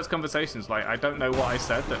another one of those conversations, like, I don't know what I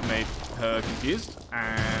said that made her confused,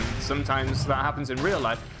 and sometimes that happens in real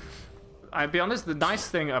life. I'll be honest, the nice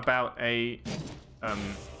thing about a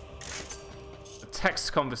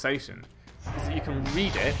text conversation is that you can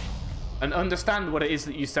read it and understand what it is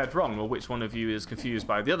that you said wrong, or which one of you is confused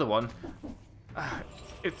by the other one.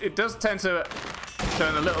 It does tend to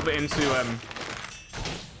turn a little bit into,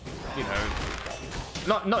 you know,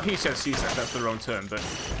 not he said, she said, that's the wrong term, but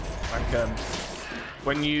like,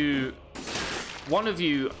 when one of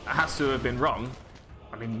you has to have been wrong,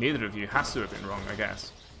 I mean, neither of you has to have been wrong, I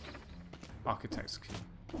guess. Architect's key.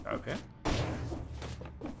 Up here?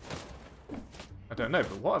 I don't know,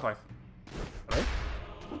 but what have I... Hello?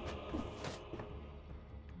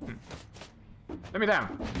 Let me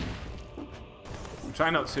down. I'm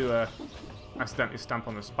trying not to accidentally stamp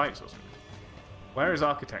on the spikes or something. Where is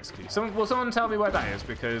Architect's key? Will someone tell me where that is?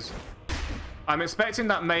 Because I'm expecting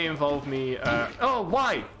that may involve me... oh,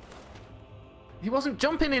 why? He wasn't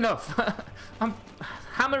jumping enough. I'm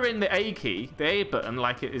hammering the A key, the A button,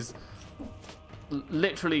 like it is...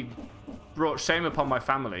 literally brought shame upon my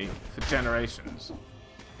family for generations.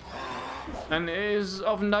 And it is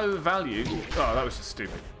of no value. Oh, that was just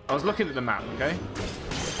stupid. I was looking at the map, okay?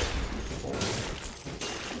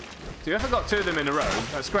 So if I've got two of them in a row,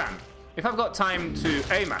 that's grand. If I've got time to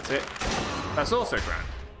aim at it, that's also grand.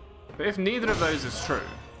 But if neither of those is true...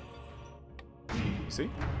 See?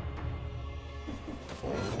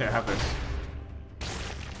 Yeah, have this.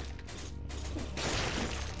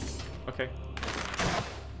 Okay.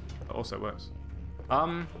 That also works.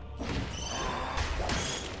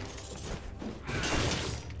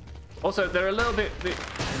 Also, they're a little bit...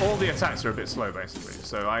 all the attacks are a bit slow, basically.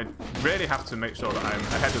 So I really have to make sure that I'm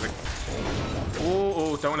ahead of the...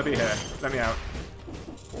 Oh, don't want to be here. Let me out.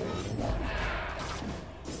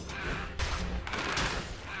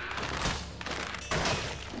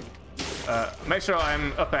 Make sure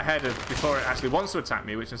I'm up ahead of before it actually wants to attack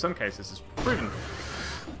me, which in some cases is proven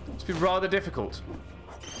to be rather difficult.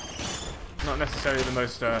 Not necessarily the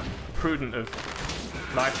most prudent of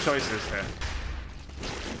life choices here.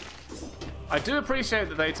 I do appreciate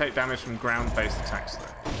that they take damage from ground-based attacks, though.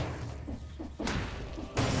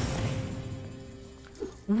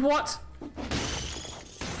 What?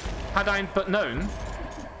 Had I but known,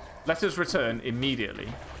 let us return immediately.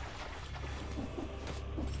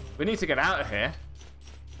 We need to get out of here.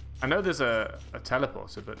 I know there's a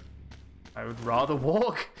teleporter, but I would rather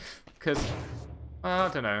walk, because... I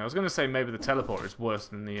don't know. I was going to say maybe the teleporter is worse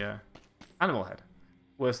than the animal head.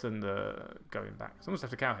 Worse than the going back. Someone's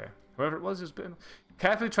left a cow here. Whoever it was is...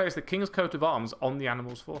 Carefully trace the king's coat of arms on the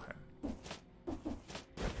animal's forehead.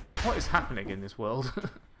 What is happening in this world?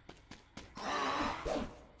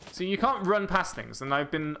 See, you can't run past things, and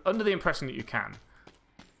I've been under the impression that you can.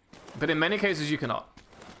 But in many cases, you cannot.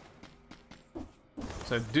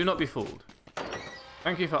 So do not be fooled.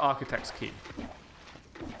 Thank you for Architect's Key.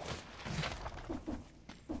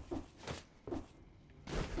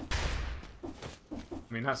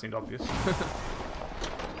 I mean, that seemed obvious.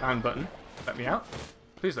 Down button. Let me out.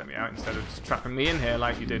 Please let me out instead of just trapping me in here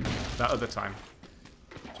like you did that other time.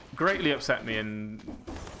 Greatly upset me and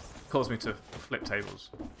caused me to flip tables.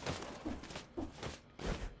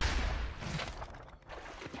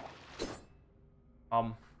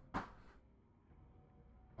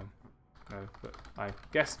 No, but I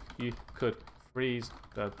guess you could freeze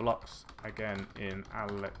the blocks again in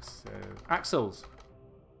Alex's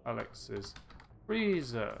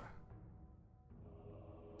freezer.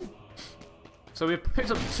 So we've picked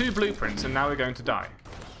up 2 blueprints and now we're going to die.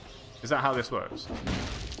 Is that how this works?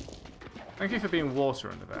 Thank you for being water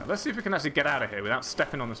under there. Let's see if we can actually get out of here without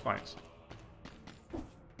stepping on the spikes.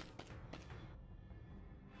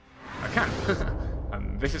 I can.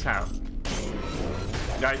 And this is how.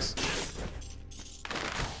 Yikes.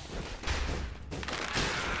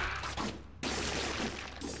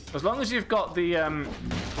 As long as you've got the... I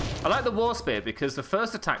like the War Spear because the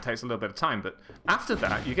first attack takes a little bit of time, but after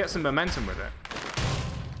that, you get some momentum with it.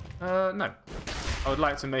 No. I would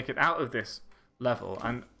like to make it out of this level,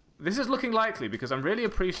 and this is looking likely because I'm really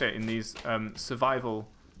appreciating these survival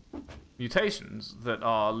mutations that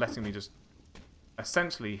are letting me just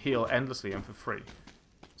essentially heal endlessly and for free.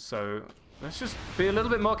 So let's just be a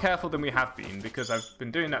little bit more careful than we have been because I've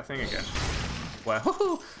been doing that thing again where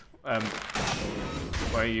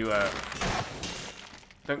you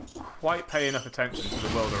don't quite pay enough attention to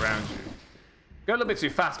the world around you. Go a little bit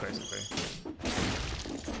too fast, basically.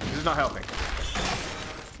 This is not helping.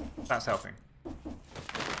 That's helping.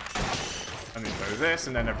 And then go this,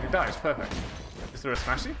 and then everything dies. Perfect. Is there a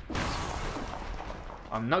smashy?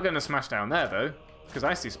 I'm not going to smash down there, though, because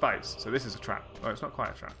I see spikes. So this is a trap. Oh, it's not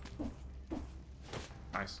quite a trap.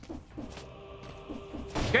 Nice.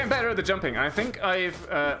 Getting better at the jumping. I think I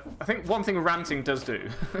think one thing ranting does do.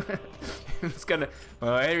 It's gonna.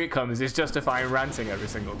 Oh, here it comes. It's justifying ranting every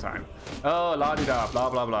single time. Oh, la di da, blah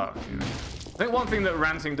blah blah. I think one thing that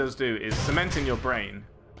ranting does do is cement in your brain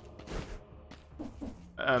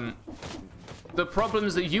the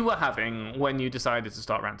problems that you were having when you decided to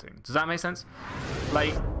start ranting. Does that make sense?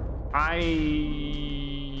 Like, I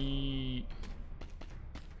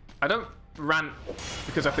don't rant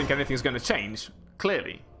because I think anything's going to change,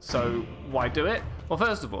 clearly. So why do it? Well,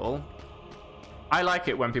 first of all, I like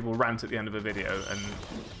it when people rant at the end of a video, and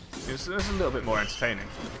it's a little bit more entertaining.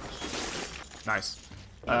 Nice.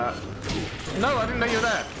 No, I didn't know you were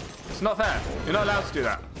there. It's not fair. You're not allowed to do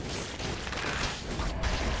that.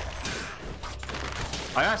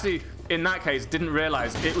 I actually, in that case, didn't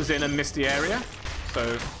realize it was in a misty area, so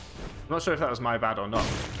I'm not sure if that was my bad or not.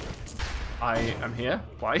 I am here.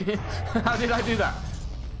 Why? How did I do that?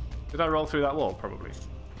 Did I roll through that wall? Probably.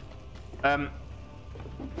 One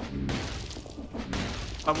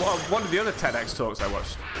of the other TEDx talks I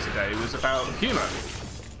watched today was about humor.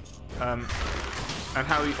 And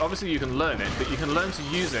how obviously you can learn it, but you can learn to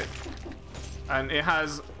use it. And it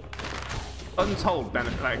has untold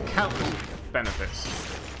benefits, like countless benefits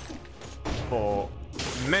for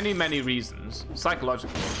many, many reasons,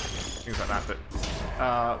 psychological, things like that, but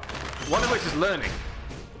one of which is learning.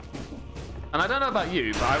 And I don't know about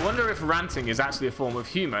you, but I wonder if ranting is actually a form of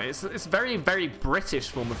humor. It's a very, very British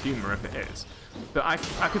form of humor if it is. But I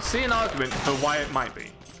could see an argument for why it might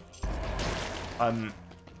be.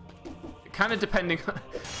 Kind of depending...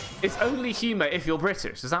 It's only humor if you're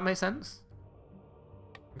British. Does that make sense?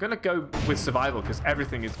 I'm going to go with survival because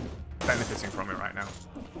everything is benefiting from it right now.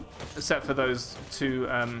 Except for those two...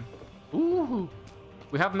 Ooh!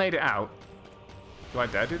 We have made it out. Do I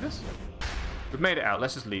dare do this? We've made it out.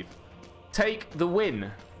 Let's just leave. Take the win.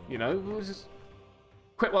 You know? Just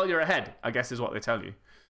quit while you're ahead, I guess is what they tell you.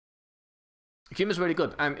 Humor's really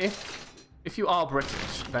good. And if you are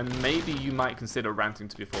British, then maybe you might consider ranting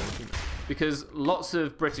to be a form of humor. Because lots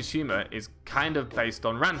of British humor is kind of based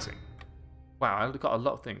on ranting. Wow, I've got a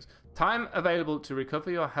lot of things. Time available to recover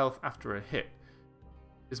your health after a hit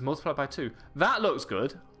is multiplied by 2. That looks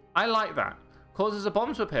good. I like that. Causes a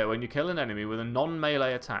bomb to appear when you kill an enemy with a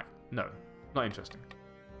non-melee attack. No, not interesting.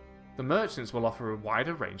 The merchants will offer a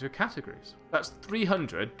wider range of categories. That's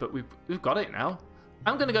 300, but we've got it now.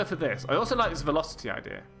 I'm going to go for this. I also like this velocity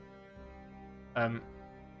idea.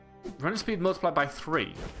 Running speed multiplied by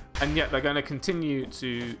 3, and yet they're going to continue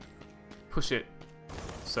to push it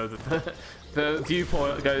so that the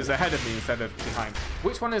viewport goes ahead of me instead of behind.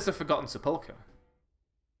 Which one is the Forgotten Sepulchre?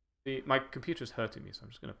 My computer's hurting me, so I'm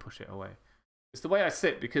just going to push it away. It's the way I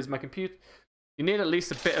sit, because my computer... You need at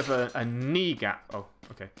least a bit of a knee gap. Oh,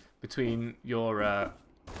 okay. Between your...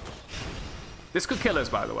 This could kill us,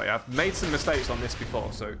 by the way. I've made some mistakes on this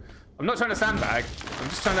before, so... I'm not trying to sandbag. I'm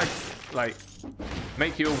just trying to, like,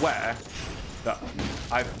 make you aware that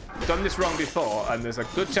I've done this wrong before, and there's a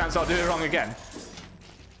good chance I'll do it wrong again.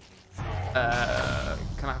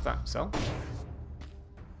 Can I have that cell?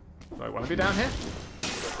 Do I want to be down here?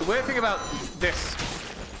 The weird thing about this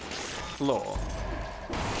floor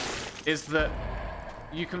is that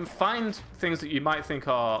you can find things that you might think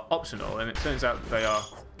are optional, and it turns out that they are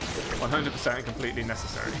 100% completely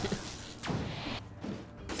necessary.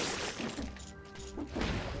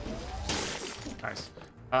 Nice.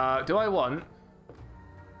 Do I want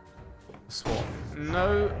a swap?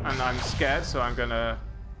 No, and I'm scared, so I'm gonna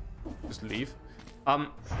just leave. I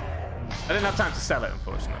didn't have time to sell it,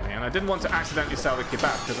 unfortunately, and I didn't want to accidentally sell the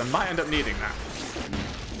kebab because I might end up needing that.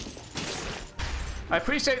 I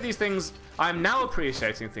appreciate these things. I'm now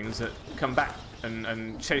appreciating things that come back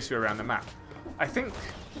and chase you around the map. I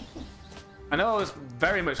know I was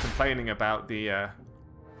very much complaining about the... I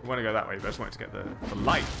want to go that way, but I just wanted to get the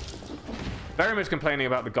light. Very much complaining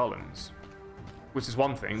about the golems, which is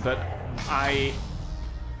one thing, but I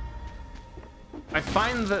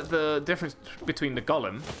find that the difference between the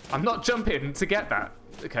golem... I'm not jumping to get that,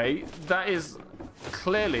 okay? That is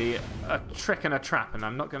clearly a trick and a trap, and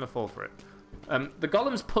I'm not going to fall for it. The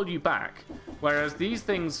golems pull you back, whereas these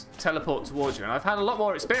things teleport towards you. And I've had a lot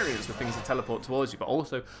more experience with things that teleport towards you, but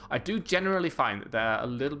also I do generally find that they're a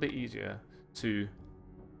little bit easier to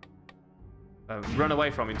run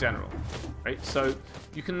away from in general, right? So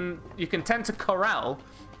you can tend to corral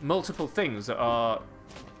multiple things that are...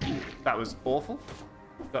 That was awful.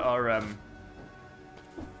 That are...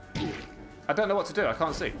 I don't know what to do. I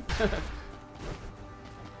can't see.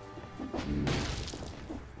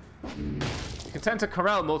 You can tend to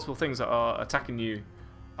corral multiple things that are attacking you.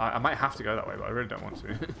 I might have to go that way, but I really don't want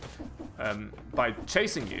to. By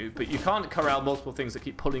chasing you, but you can't corral multiple things that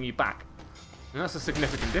keep pulling you back. And that's a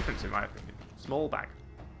significant difference, in my opinion. Small bag.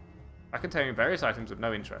 Bag containing various items of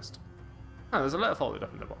no interest. Oh, there's a letter folded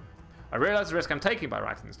up in the bottom. I realise the risk I'm taking by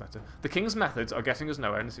writing this letter. The King's methods are getting us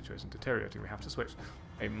nowhere and the situation deteriorating. We have to switch.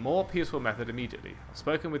 A more peaceful method immediately. I've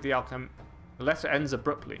spoken with the Alchem. The letter ends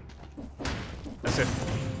abruptly. As if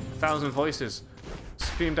 1,000 voices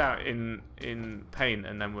screamed out in pain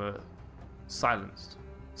and then were silenced.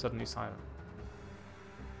 Suddenly silent.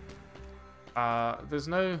 There's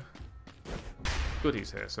no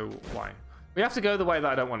goodies here, so why? We have to go the way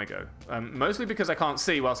that I don't want to go. Mostly because I can't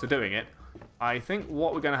see whilst we're doing it. I think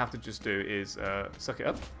what we're going to have to just do is suck it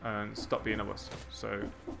up and stop being a wuss. So...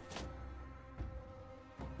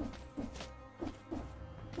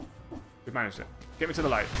 we managed it. Get me to the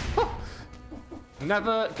light.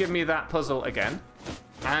 Never give me that puzzle again,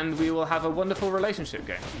 and we will have a wonderful relationship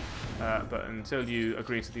game. But until you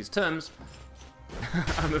agree to these terms,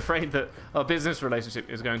 I'm afraid that our business relationship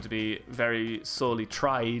is going to be very sorely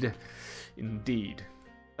tried indeed.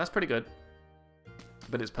 That's pretty good,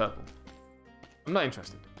 but it's purple. I'm not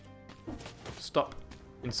interested. Stop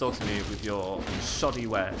insulting me with your shoddy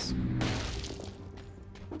wares.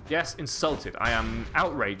 Yes, insulted. I am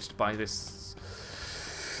outraged by this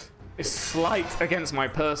slight against my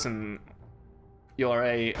person. You're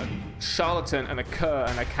a charlatan and a cur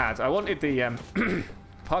and a cad. I wanted the...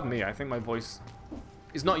 pardon me, I think my voice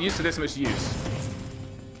is not used to this much use.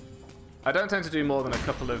 I don't tend to do more than a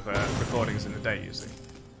couple of recordings in a day, you see.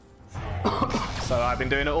 So I've been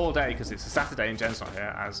doing it all day because it's a Saturday and Jen's not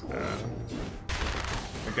here, as been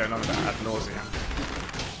going on about ad nauseam.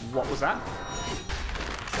 What was that?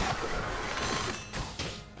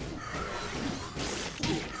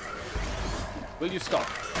 Will you stop?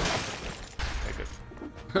 Okay,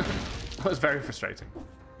 good. That was very frustrating,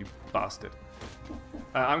 you bastard.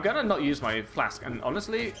 I'm gonna not use my flask, and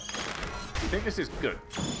honestly, I think this is good.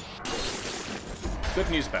 Good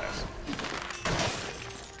news bears.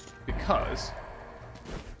 Because...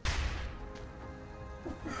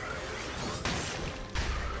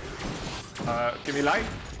 give me light.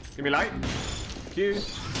 Give me light. Q.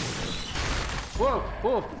 Whoa,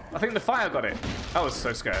 whoa. I think the fire got it. I was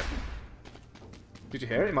so scared. Did you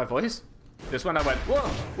hear it in my voice? Just when I went, whoa,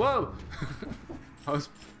 whoa. That's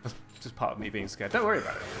just part of me being scared. Don't worry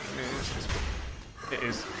about it. It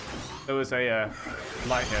is. There was a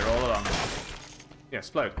light here all along. Yeah,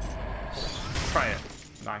 explode. Try it.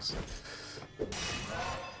 Nice.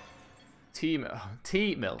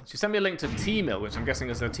 T-Mill. She sent me a link to T-Mill, which I'm guessing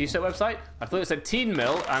is a t-shirt website. I thought it said Teen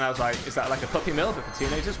Mill, and I was like, is that like a puppy mill but for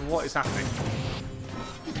teenagers? What is happening?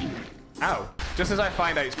 Ow. Just as I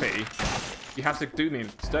find HP, you have to do me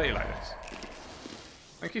dirty like this.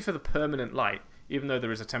 Thank you for the permanent light, even though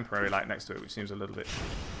there is a temporary light next to it, which seems a little bit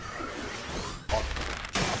odd.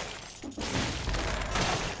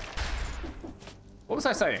 What was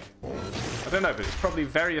I saying? I don't know, but it's probably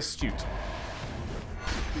very astute.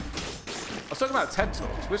 I was talking about TED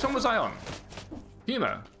Talks. Which one was I on?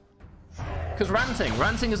 Humour. Because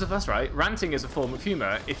ranting is that's right. Ranting is a form of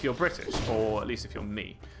humour if you're British, or at least if you're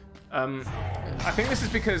me. I think this is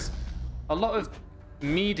because a lot of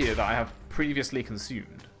media that I have previously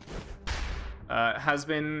consumed has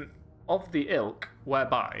been of the ilk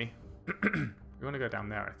whereby we want to go down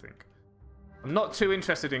there. I think I'm not too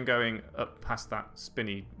interested in going up past that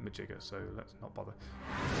spinny majigger, so let's not bother.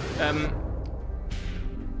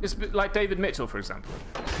 It's like David Mitchell, for example.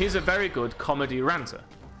 He's a very good comedy ranter.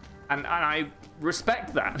 And I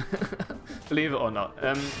respect that, believe it or not.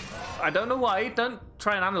 I don't know why. Don't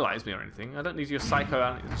try and analyze me or anything. I don't need your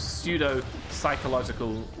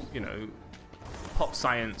pseudo-psychological, you know, pop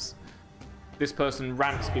science. This person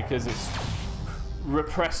rants because it's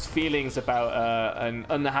repressed feelings about an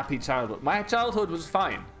unhappy childhood. My childhood was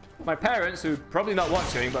fine. My parents, who are probably not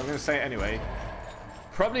watching, but I'm going to say it anyway,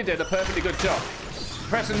 probably did a perfectly good job.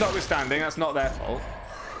 Present notwithstanding, that's not their fault.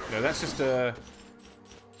 You know, that's just a...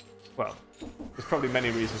 Well, there's probably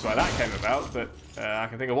many reasons why that came about, but I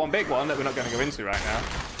can think of one big one that we're not going to go into right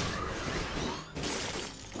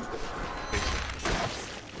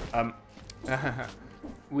now.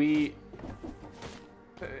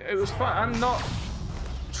 It was fun. I'm not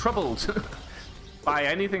troubled by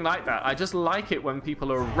anything like that. I just like it when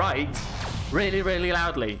people are right really, really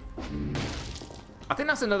loudly. I think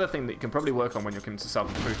that's another thing that you can probably work on when you're into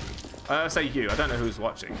self-improvement. I say you, I don't know who's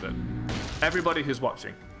watching, but everybody who's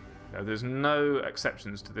watching. No, there's no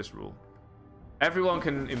exceptions to this rule. Everyone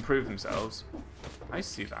can improve themselves. I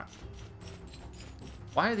see that.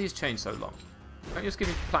 Why are these chains so long? Don't you just give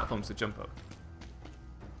me platforms to jump up?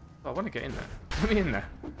 Oh, I want to get in there. Let me in there.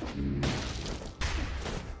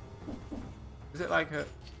 Is it like a...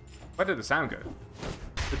 Where did the sound go?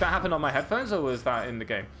 Did that happen on my headphones, or was that in the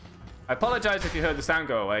game? I apologize if you heard the sound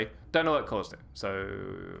go away. Don't know what caused it. So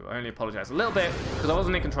I only apologize a little bit because I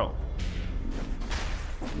wasn't in control.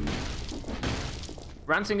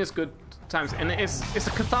 Ranting is good times, and it's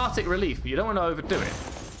a cathartic relief, but you don't want to overdo it.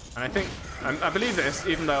 And I think I believe this,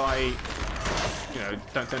 even though I, you know,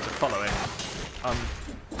 don't tend to follow it.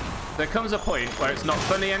 There comes a point where it's not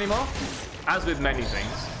funny anymore, as with many things.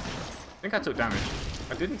 I think I took damage.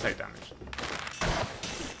 I didn't take damage.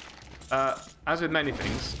 As with many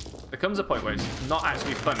things, there comes a point where it's not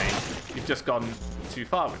actually funny. You've just gone too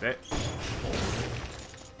far with it.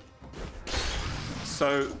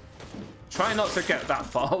 So try not to get that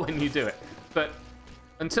far when you do it. But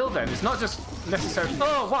until then, it's not just necessarily...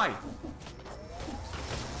 Oh, why?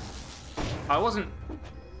 I wasn't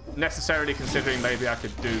necessarily considering maybe I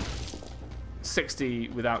could do 60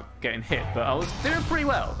 without getting hit, but I was doing pretty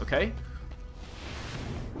well, okay?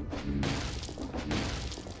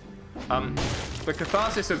 The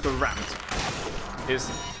catharsis of the rant is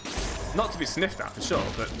not to be sniffed at for sure,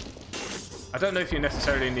 but I don't know if you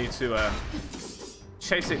necessarily need to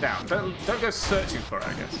chase it down. Don't go searching for it,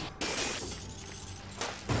 I guess.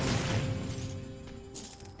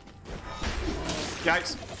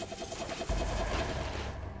 Yikes.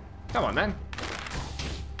 Come on, then.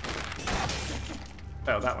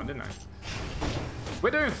 Failed that one, didn't I? We're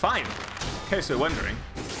doing fine, in case you're wondering.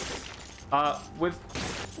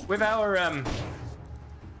 With our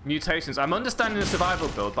mutations, I'm understanding the survival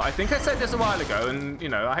build, but I think I said this a while ago, and, you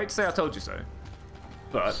know, I hate to say I told you so.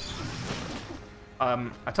 But, I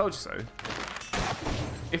told you so.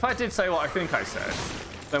 If I did say what I think I said,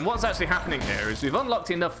 then what's actually happening here is we've unlocked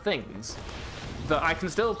enough things that I can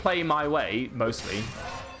still play my way, mostly,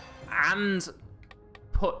 and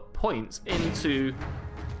put points into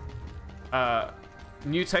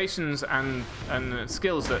mutations and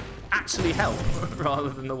skills that actually help, rather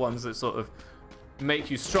than the ones that sort of make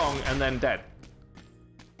you strong and then dead.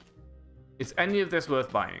 Is any of this worth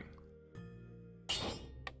buying?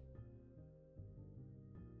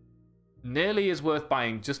 Nearly is worth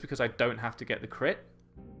buying just because I don't have to get the crit.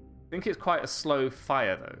 I think it's quite a slow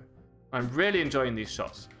fire, though. I'm really enjoying these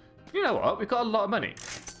shots. You know what? We've got a lot of money.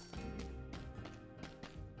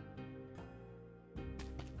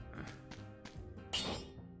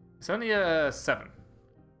 It's only a 7.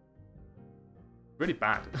 Really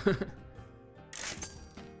bad.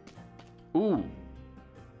 Ooh.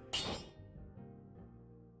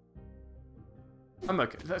 I'm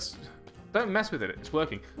okay. Don't mess with it. It's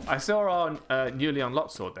working. I saw our newly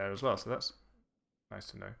unlocked sword there as well, so that's nice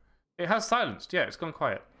to know. It has silenced. Yeah, it's gone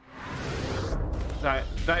quiet. That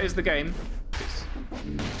is the game. It's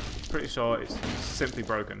pretty sure it's simply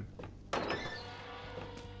broken.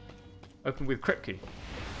 Open with crypt key.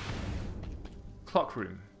 Clock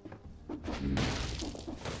room.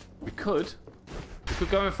 We could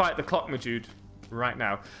go and fight the clock majude right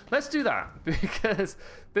now. Let's do that, because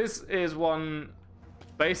this is one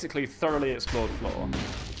basically thoroughly explored floor.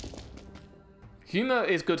 Humor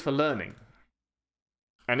is good for learning.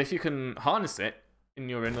 And if you can harness it and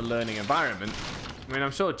you're in a learning environment, I mean,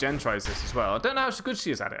 I'm sure Jen tries this as well. I don't know how good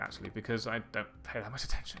she is at it, actually, because I don't pay that much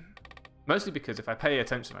attention. Mostly because if I pay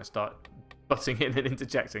attention, I start butting in and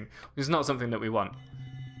interjecting, which is not something that we want.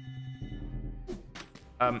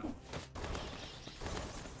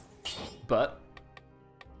 But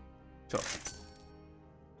sure.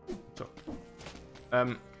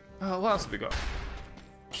 Oh, what else have we got?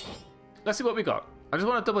 Let's see what we got. I just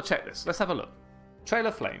want to double check this. Let's have a look.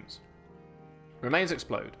 Trailer flames. Remains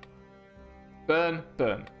explode. Burn,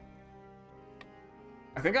 burn.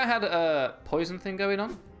 I think I had a poison thing going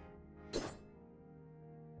on.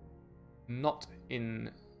 Not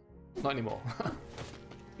anymore.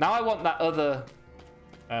 Now I want that other.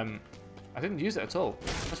 I didn't use it at all.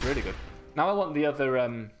 That's really good. Now I want the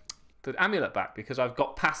other the amulet back, because I've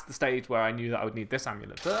got past the stage where I knew that I would need this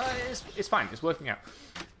amulet. But it's fine. It's working out.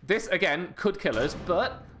 This again could kill us,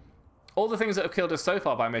 but all the things that have killed us so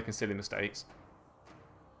far by making silly mistakes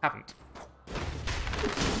haven't.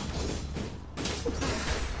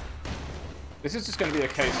 This is just going to be a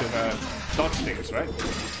case of dodge things, right?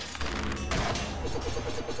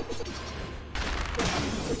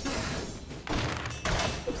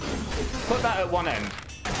 Put that at one end,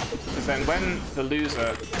 because then when the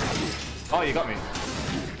loser... Oh, you got me.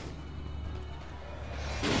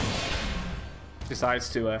 Decides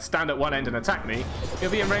to stand at one end and attack me, he'll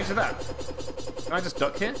be in range of that. Can I just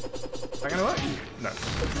duck here? Is that going to work? No.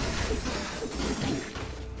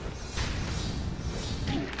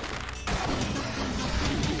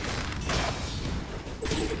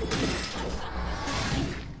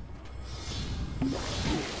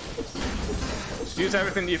 Just use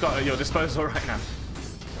everything you've got at your disposal right now.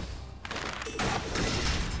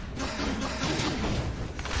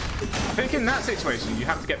 I think in that situation you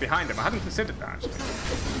have to get behind him. I hadn't considered that, actually.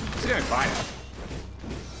 He's going fine.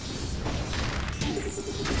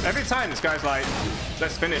 Every time this guy's like,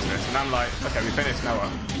 let's finish this, and I'm like, okay, we finished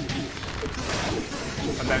Noah.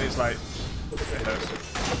 And then he's like, it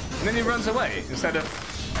hurts. And then he runs away instead of...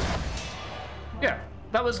 Yeah,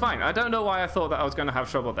 that was fine. I don't know why I thought that I was going to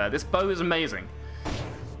have trouble there. This bow is amazing.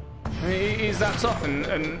 He zaps off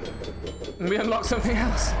and we unlock something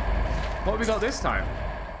else. What have we got this time?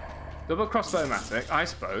 Double crossbow-matic,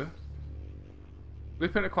 ice bow.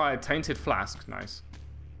 Blueprint acquired, tainted flask, nice.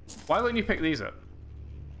 Why wouldn't you pick these up?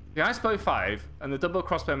 The ice bow 5 and the double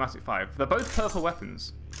crossbow-matic 5. They're both purple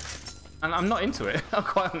weapons. And I'm not into it,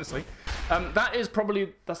 quite honestly. That's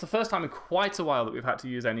the first time in quite a while that we've had to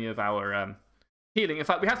use any of our healing. In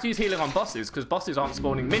fact, we have to use healing on bosses, because bosses aren't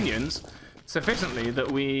spawning minions sufficiently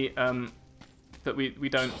that we don't...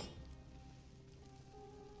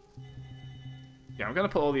 Yeah, I'm going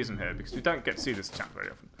to put all these in here because we don't get to see this chat very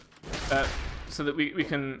often. So that we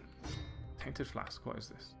can... Tainted Flask, what is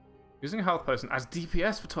this? Using a health potion as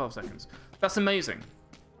DPS for 12 seconds. That's amazing.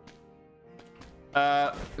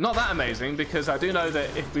 Not that amazing, because I do know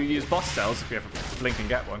that if we use boss cells, if we ever blink and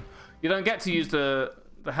get one, you don't get to use the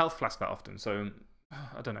health flask that often, so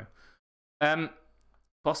I don't know.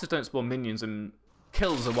 Bosses don't spawn minions, and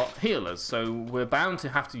kills are what heal us, so we're bound to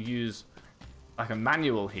have to use like a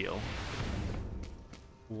manual heal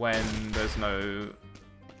when there's no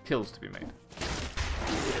kills to be made.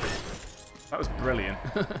 That was brilliant.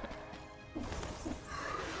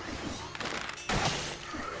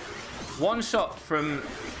 One shot from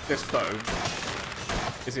this bow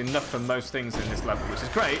is enough for most things in this level, which is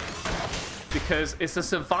great because it's a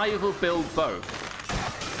survival build bow.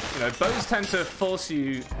 You know, bows tend to force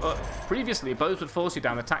you... previously, bows would force you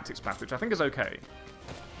down the tactics path, which I think is okay.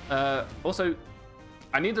 Also,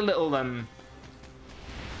 I need a little,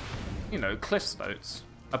 you know, Cliff's notes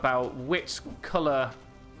about which colour...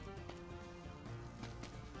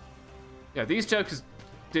 Yeah, these jokers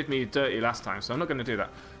did me dirty last time, so I'm not going to do that.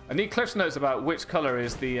 I need Cliff's notes about which colour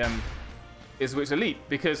is the which elite,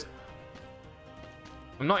 because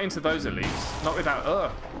I'm not into those elites.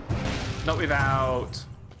 Not without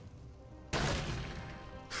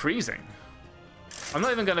freezing. I'm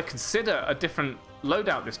not even going to consider a different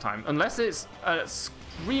loadout this time, unless it's a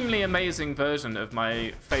extremely amazing version of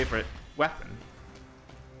my favourite weapon.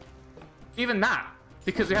 Even that,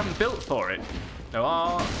 because we haven't built for it. No,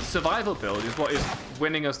 our survival build is what is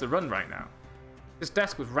winning us the run right now. This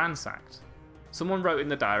desk was ransacked. Someone wrote in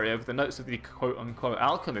the diary over the notes of the quote-unquote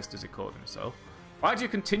alchemist, as he called himself. Why do you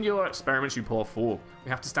continue your experiments, you poor fool?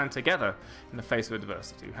 We have to stand together in the face of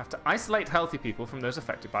adversity. We have to isolate healthy people from those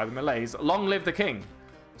affected by the malaise. Long live the king.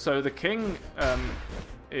 So the king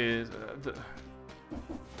is...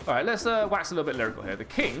 All right, let's wax a little bit lyrical here. The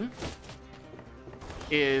king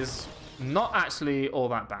is not actually all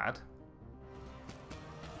that bad,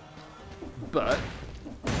 but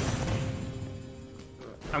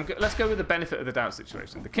let's go with the benefit of the doubt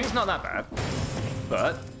situation. The king's not that bad,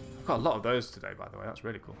 but I've got a lot of those today, by the way. That's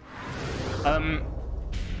really cool.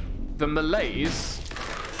 The malaise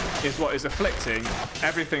is what is afflicting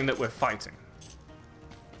everything that we're fighting.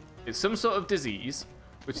 It's some sort of disease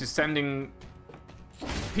which is sending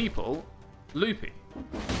people loopy.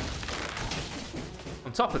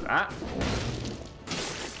 On top of that,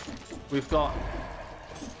 we've got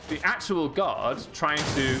the actual guard trying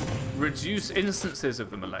to reduce instances of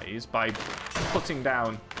the malaise by putting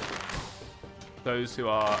down those who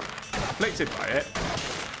are afflicted by it.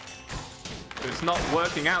 But it's not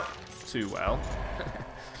working out too well.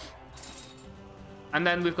 And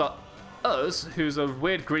then we've got us, who's a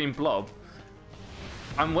weird green blob.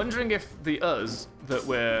 I'm wondering if the us that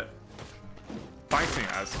we're fighting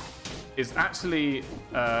as is actually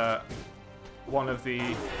one of the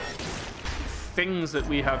things that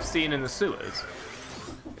we have seen in the sewers.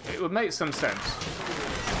 It would make some sense.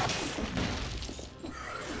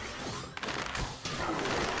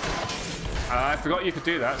 I forgot you could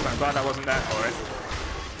do that, so I'm glad I wasn't there for it.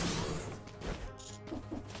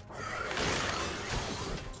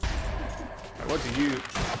 What do you...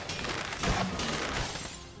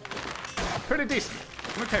 Pretty decent.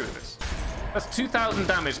 I'm okay with this. That's 2,000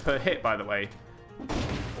 damage per hit, by the way.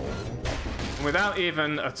 And without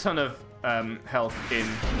even a ton of health in...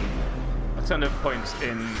 A ton of points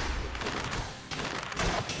in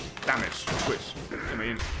damage, which, I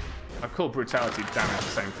mean, I call brutality damage the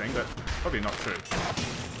same thing, but probably not true.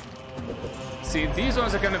 See, these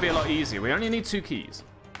ones are going to be a lot easier. We only need 2 keys.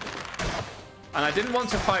 And I didn't want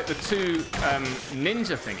to fight the 2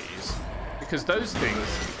 ninja thingies, because those things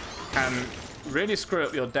can really screw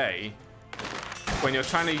up your day when you're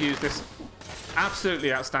trying to use this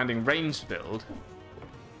absolutely outstanding ranged build,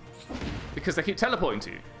 because they keep teleporting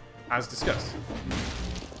to you, as discussed.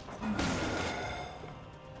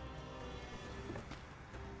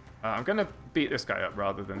 I'm going to beat this guy up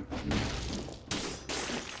rather than...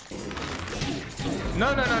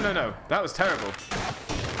 No. That was terrible.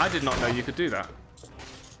 I did not know you could do that.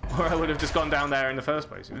 Or I would have just gone down there in the first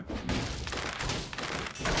place, you know?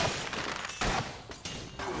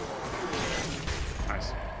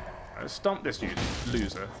 Nice. Stomp this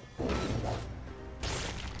loser.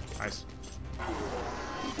 Nice.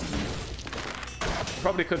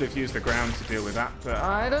 Probably could have used the ground to deal with that, but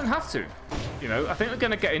I don't have to. You know, I think we're going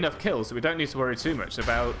to get enough kills, so we don't need to worry too much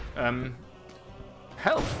about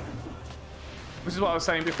health. Which is what I was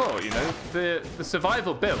saying before, you know. The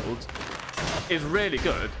survival build is really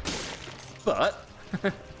good, but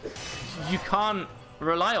you can't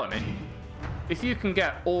rely on it. If you can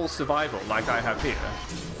get all survival like I have here,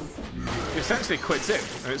 it essentially quits in,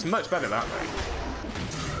 and it's much better that way.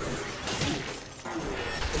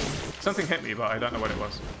 Something hit me, but I don't know what it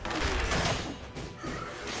was.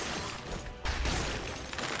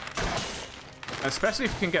 Especially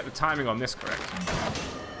if you can get the timing on this correct.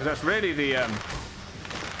 Because that's really the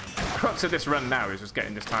crux of this run now, is just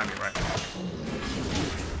getting this timing right.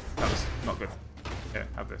 That was not good. Here,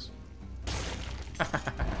 have this.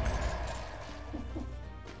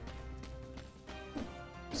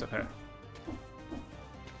 What's up here?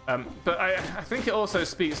 But I think it also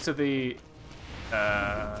speaks to the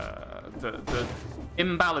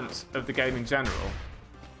imbalance of the game in general.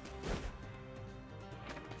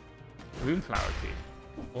 Moonflower key.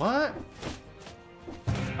 What?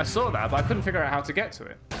 I saw that, but I couldn't figure out how to get to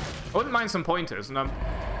it. I wouldn't mind some pointers, and I'm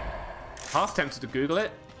half tempted to Google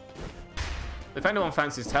it. If anyone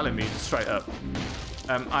fancies telling me just straight up,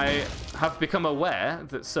 I have become aware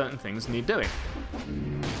that certain things need doing,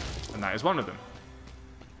 and that is one of them.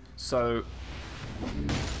 So,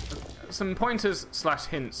 some pointers /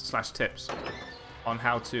 hints / tips on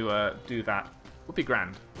how to do that would be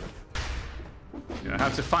grand. You know, how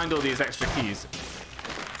to find all these extra keys.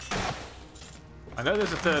 I know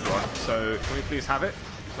there's a third one, so can we please have it?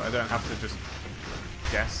 So I don't have to just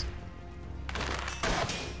guess.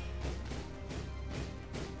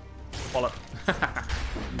 Wallop.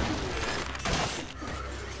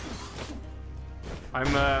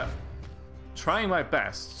 I'm trying my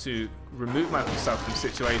best to remove myself from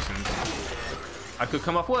situations I could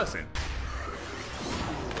come off worse in.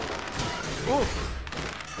 Ooh.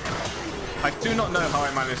 I do not know how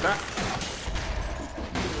I managed that.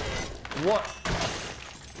 What?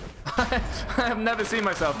 I have never seen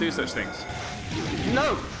myself do such things.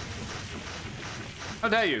 No! How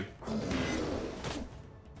dare you?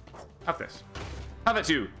 Have this. Have it,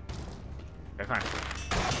 you. Okay, fine.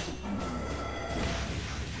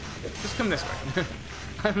 Just come this way.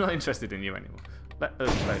 I'm not interested in you anymore. Let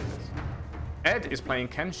us play this. Ed is playing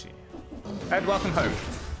Kenshi. Ed, welcome home.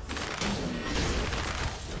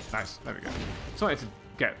 Nice, there we go. Just wanted to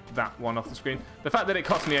get that one off the screen. The fact that it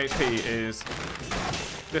cost me HP is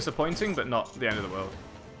disappointing, but not the end of the world.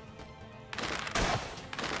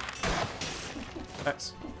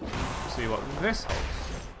 Let's see what this holds.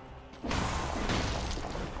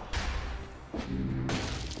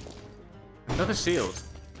 Another shield.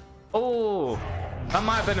 Oh, that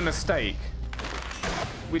might have been a mistake.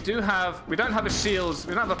 We don't have a shields,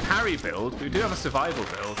 we don't have a parry build, but we do have a survival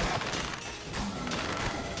build.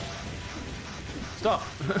 Stop.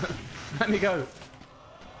 Let me go.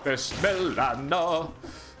 Bismillah, no.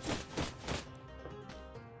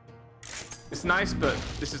 It's nice, but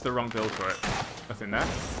this is the wrong build for it. Nothing there.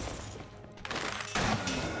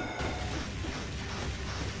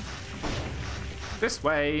 This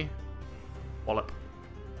way. Wallop.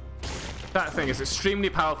 That thing is extremely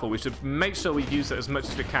powerful. We should make sure we use it as much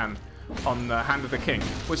as we can on the Hand of the King,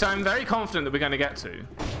 which I'm very confident that we're going to get to.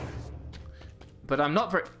 But I'm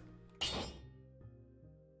not very...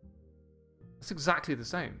 It's exactly the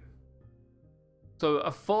same. So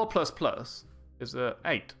a 4++ is a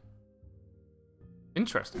 8.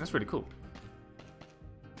 Interesting. That's really cool.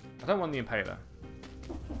 I don't want the Impaler.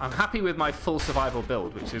 I'm happy with my full survival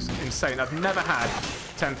build, which is insane. I've never had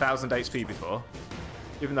 10,000 HP before,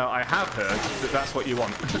 even though I have heard that that's what you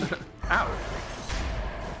want. Ow.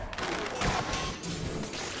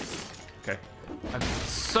 Okay. I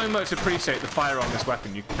so much appreciate the fire on this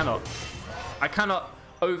weapon. I cannot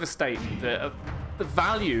overstate the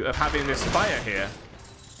value of having this fire here,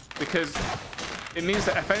 because it means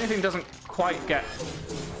that if anything doesn't quite get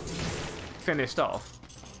finished off,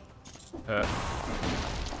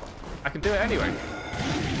 I can do it anyway.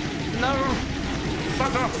 No!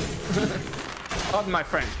 Fuck off! Pardon my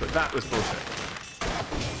French, but that was bullshit.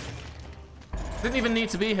 Didn't even need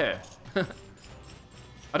to be here.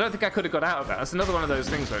 I don't think I could have got out of that. That's another one of those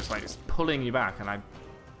things where it's like, it's pulling you back, and I'm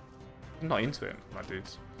not into it, my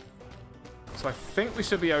dudes. So I think we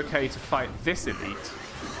should be okay to fight this elite,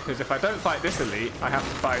 because if I don't fight this elite, I have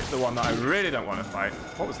to fight the one that I really don't want to fight.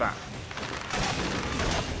 What was that?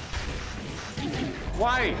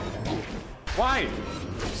 Why? Why?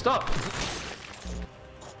 Stop!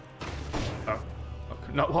 Oh,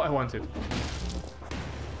 not what I wanted.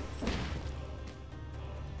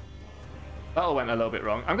 That all went a little bit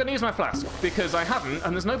wrong. I'm going to use my flask, because I haven't,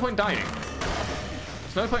 and there's no point dying.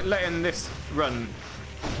 There's no point letting this run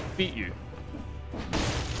beat you.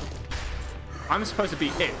 I'm supposed to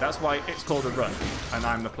beat it. That's why it's called a run, and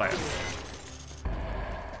I'm the player.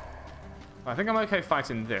 I think I'm okay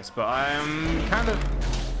fighting this, but I'm kind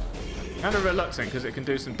of reluctant because it can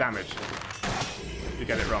do some damage if you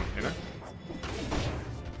get it wrong, you know?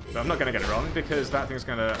 But I'm not going to get it wrong because that thing's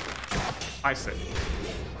going to ice it.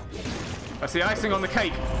 That's the icing on the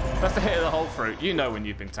cake. That's the hit of the whole fruit. You know when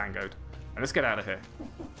you've been tangoed. And let's get out of here.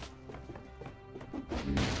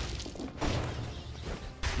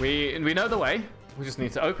 We know the way. We just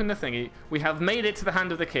need to open the thingy. We have made it to the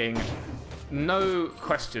Hand of the King. No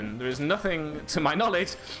question. There is nothing, to my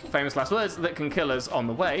knowledge, famous last words, that can kill us on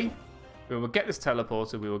the way. We will get this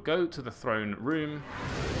teleporter. We will go to the throne room.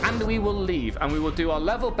 And we will leave. And we will do our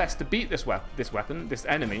level best to beat this weapon, this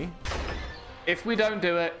enemy. If we don't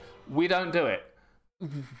do it, we don't do it.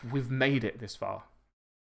 We've made it this far.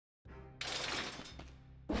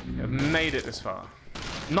 We've made it this far.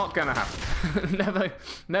 Not gonna happen.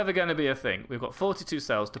 never gonna be a thing. We've got 42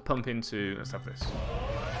 cells to pump into. Let's have this.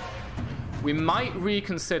 We might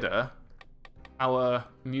reconsider our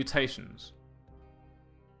mutations.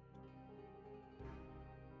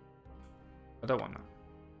 I don't want that.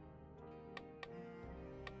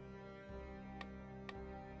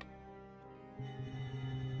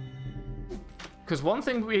 Because one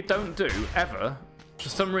thing we don't do, ever, for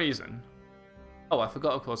some reason... Oh, I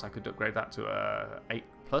forgot, of course, I could upgrade that to a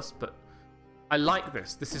 8+, but I like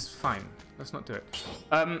this. This is fine. Let's not do it.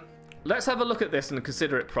 Let's have a look at this and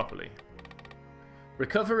consider it properly.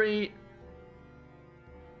 Recovery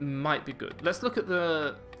might be good. Let's look at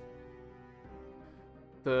the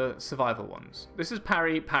survival ones. This is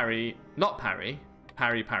parry, parry, not parry,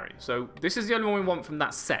 parry, parry. So this is the only one we want from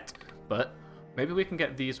that set, but maybe we can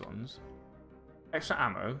get these ones. Extra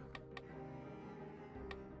ammo.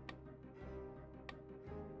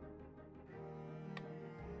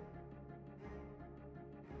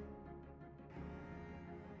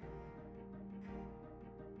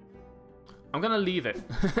 I'm going to leave it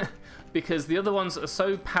because the other ones are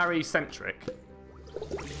so parry-centric.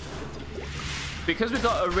 because we've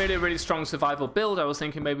got a really, really strong survival build, I was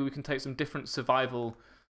thinking maybe we can take some different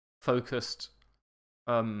survival-focused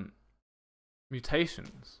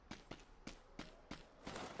mutations.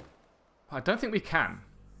 I don't think we can.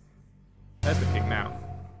 There's the king now.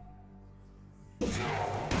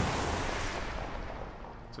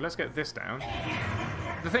 So let's get this down.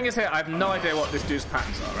 The thing is here, I have no idea what this dude's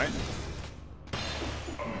patterns are, right?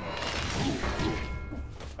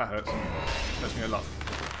 That hurts. Hurts me a lot.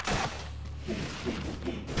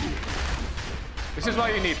 This is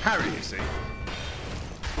why you need parry, you see.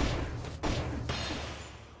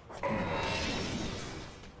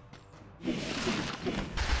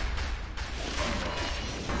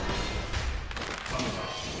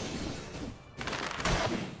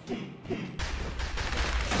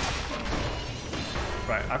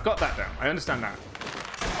 Right, I've got that down. I understand that.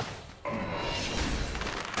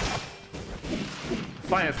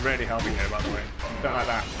 Fire's really helping here, by the way. Don't like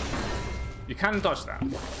that. You can dodge that.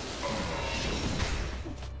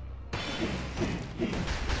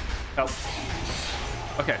 Help.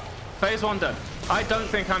 Okay, phase 1 done. I don't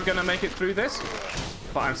think I'm going to make it through this,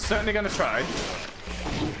 but I'm certainly going to try.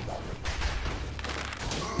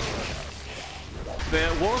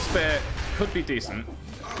 The wall spear could be decent.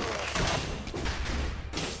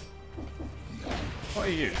 What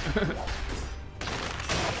are you?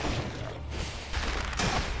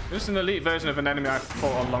 Just an elite version of an enemy I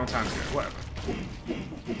fought a long time ago. Whatever.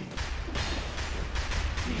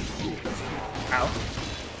 Ow.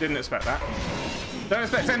 Didn't expect that. Don't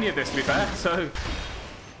expect any of this, to be fair, so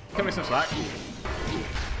cut me some slack.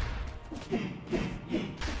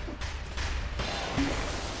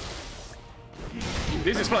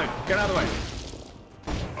 These explode. Get out of the way.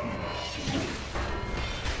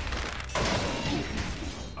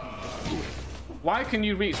 Why can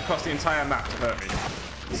you reach across the entire map to hurt me?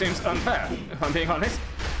 It seems unfair, if I'm being honest.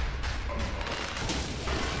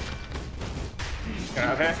 Get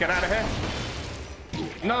out of here, get out of here.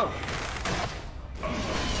 No!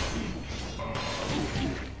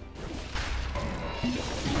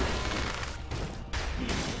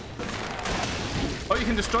 Oh, you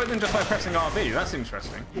can destroy them just by pressing RB. That's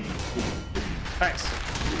interesting. Thanks.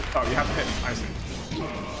 Oh, you have to hit them. I see.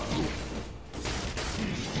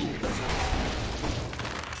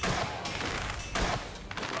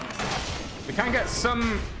 We can get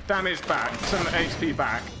some damage back, some HP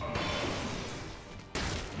back.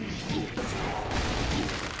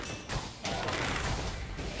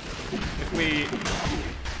 If we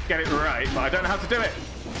get it right, but I don't know how to do it.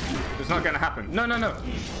 It's not going to happen. No, no, no.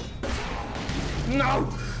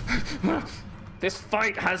 No! This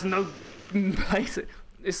fight has no place.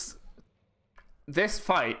 This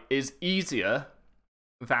fight is easier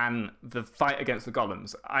than the fight against the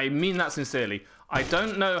golems. I mean that sincerely. I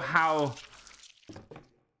don't know how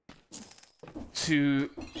to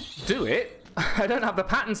do it. I don't have the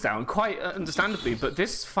patterns down, quite understandably, but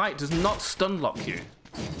this fight does not stun lock you.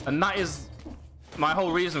 And that is my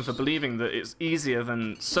whole reason for believing that it's easier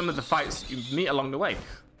than some of the fights you meet along the way.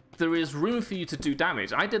 There is room for you to do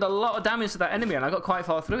damage. I did a lot of damage to that enemy and I got quite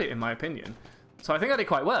far through it, in my opinion. So I think I did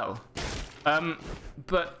quite well.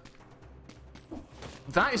 But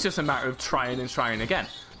that is just a matter of trying and trying again.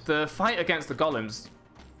 The fight against the golems,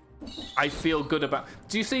 I feel good about.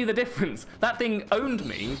 Do you see the difference? That thing owned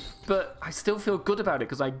me, but I still feel good about it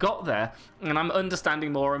because I got there and I'm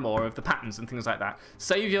understanding more and more of the patterns and things like that.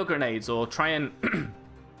 Save your grenades or try and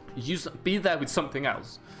be there with something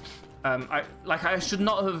else. I should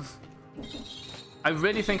not have. I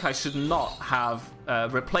really think I should not have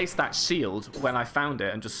replaced that shield when I found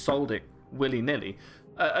it and just sold it willy-nilly.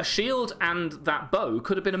 A shield and that bow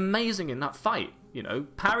could have been amazing in that fight. You know,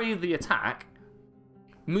 parry the attack,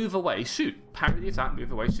 move away, shoot. Parry the attack,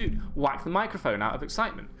 move away, shoot. Whack the microphone out of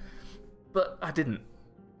excitement. But I didn't.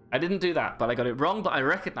 I didn't do that, but I got it wrong, but I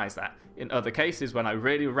recognize that. In other cases, when I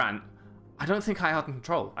really rant, I don't think I had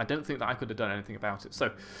control. I don't think that I could have done anything about it.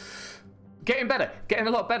 So, getting better, getting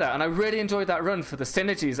a lot better, and I really enjoyed that run for the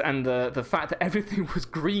synergies and the fact that everything was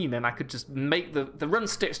green and I could just make the run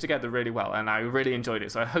stitch together really well, and I really enjoyed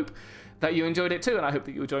it. So I hope that you enjoyed it too, and I hope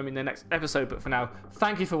that you'll join me in the next episode. But for now,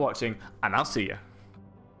 thank you for watching, and I'll see you.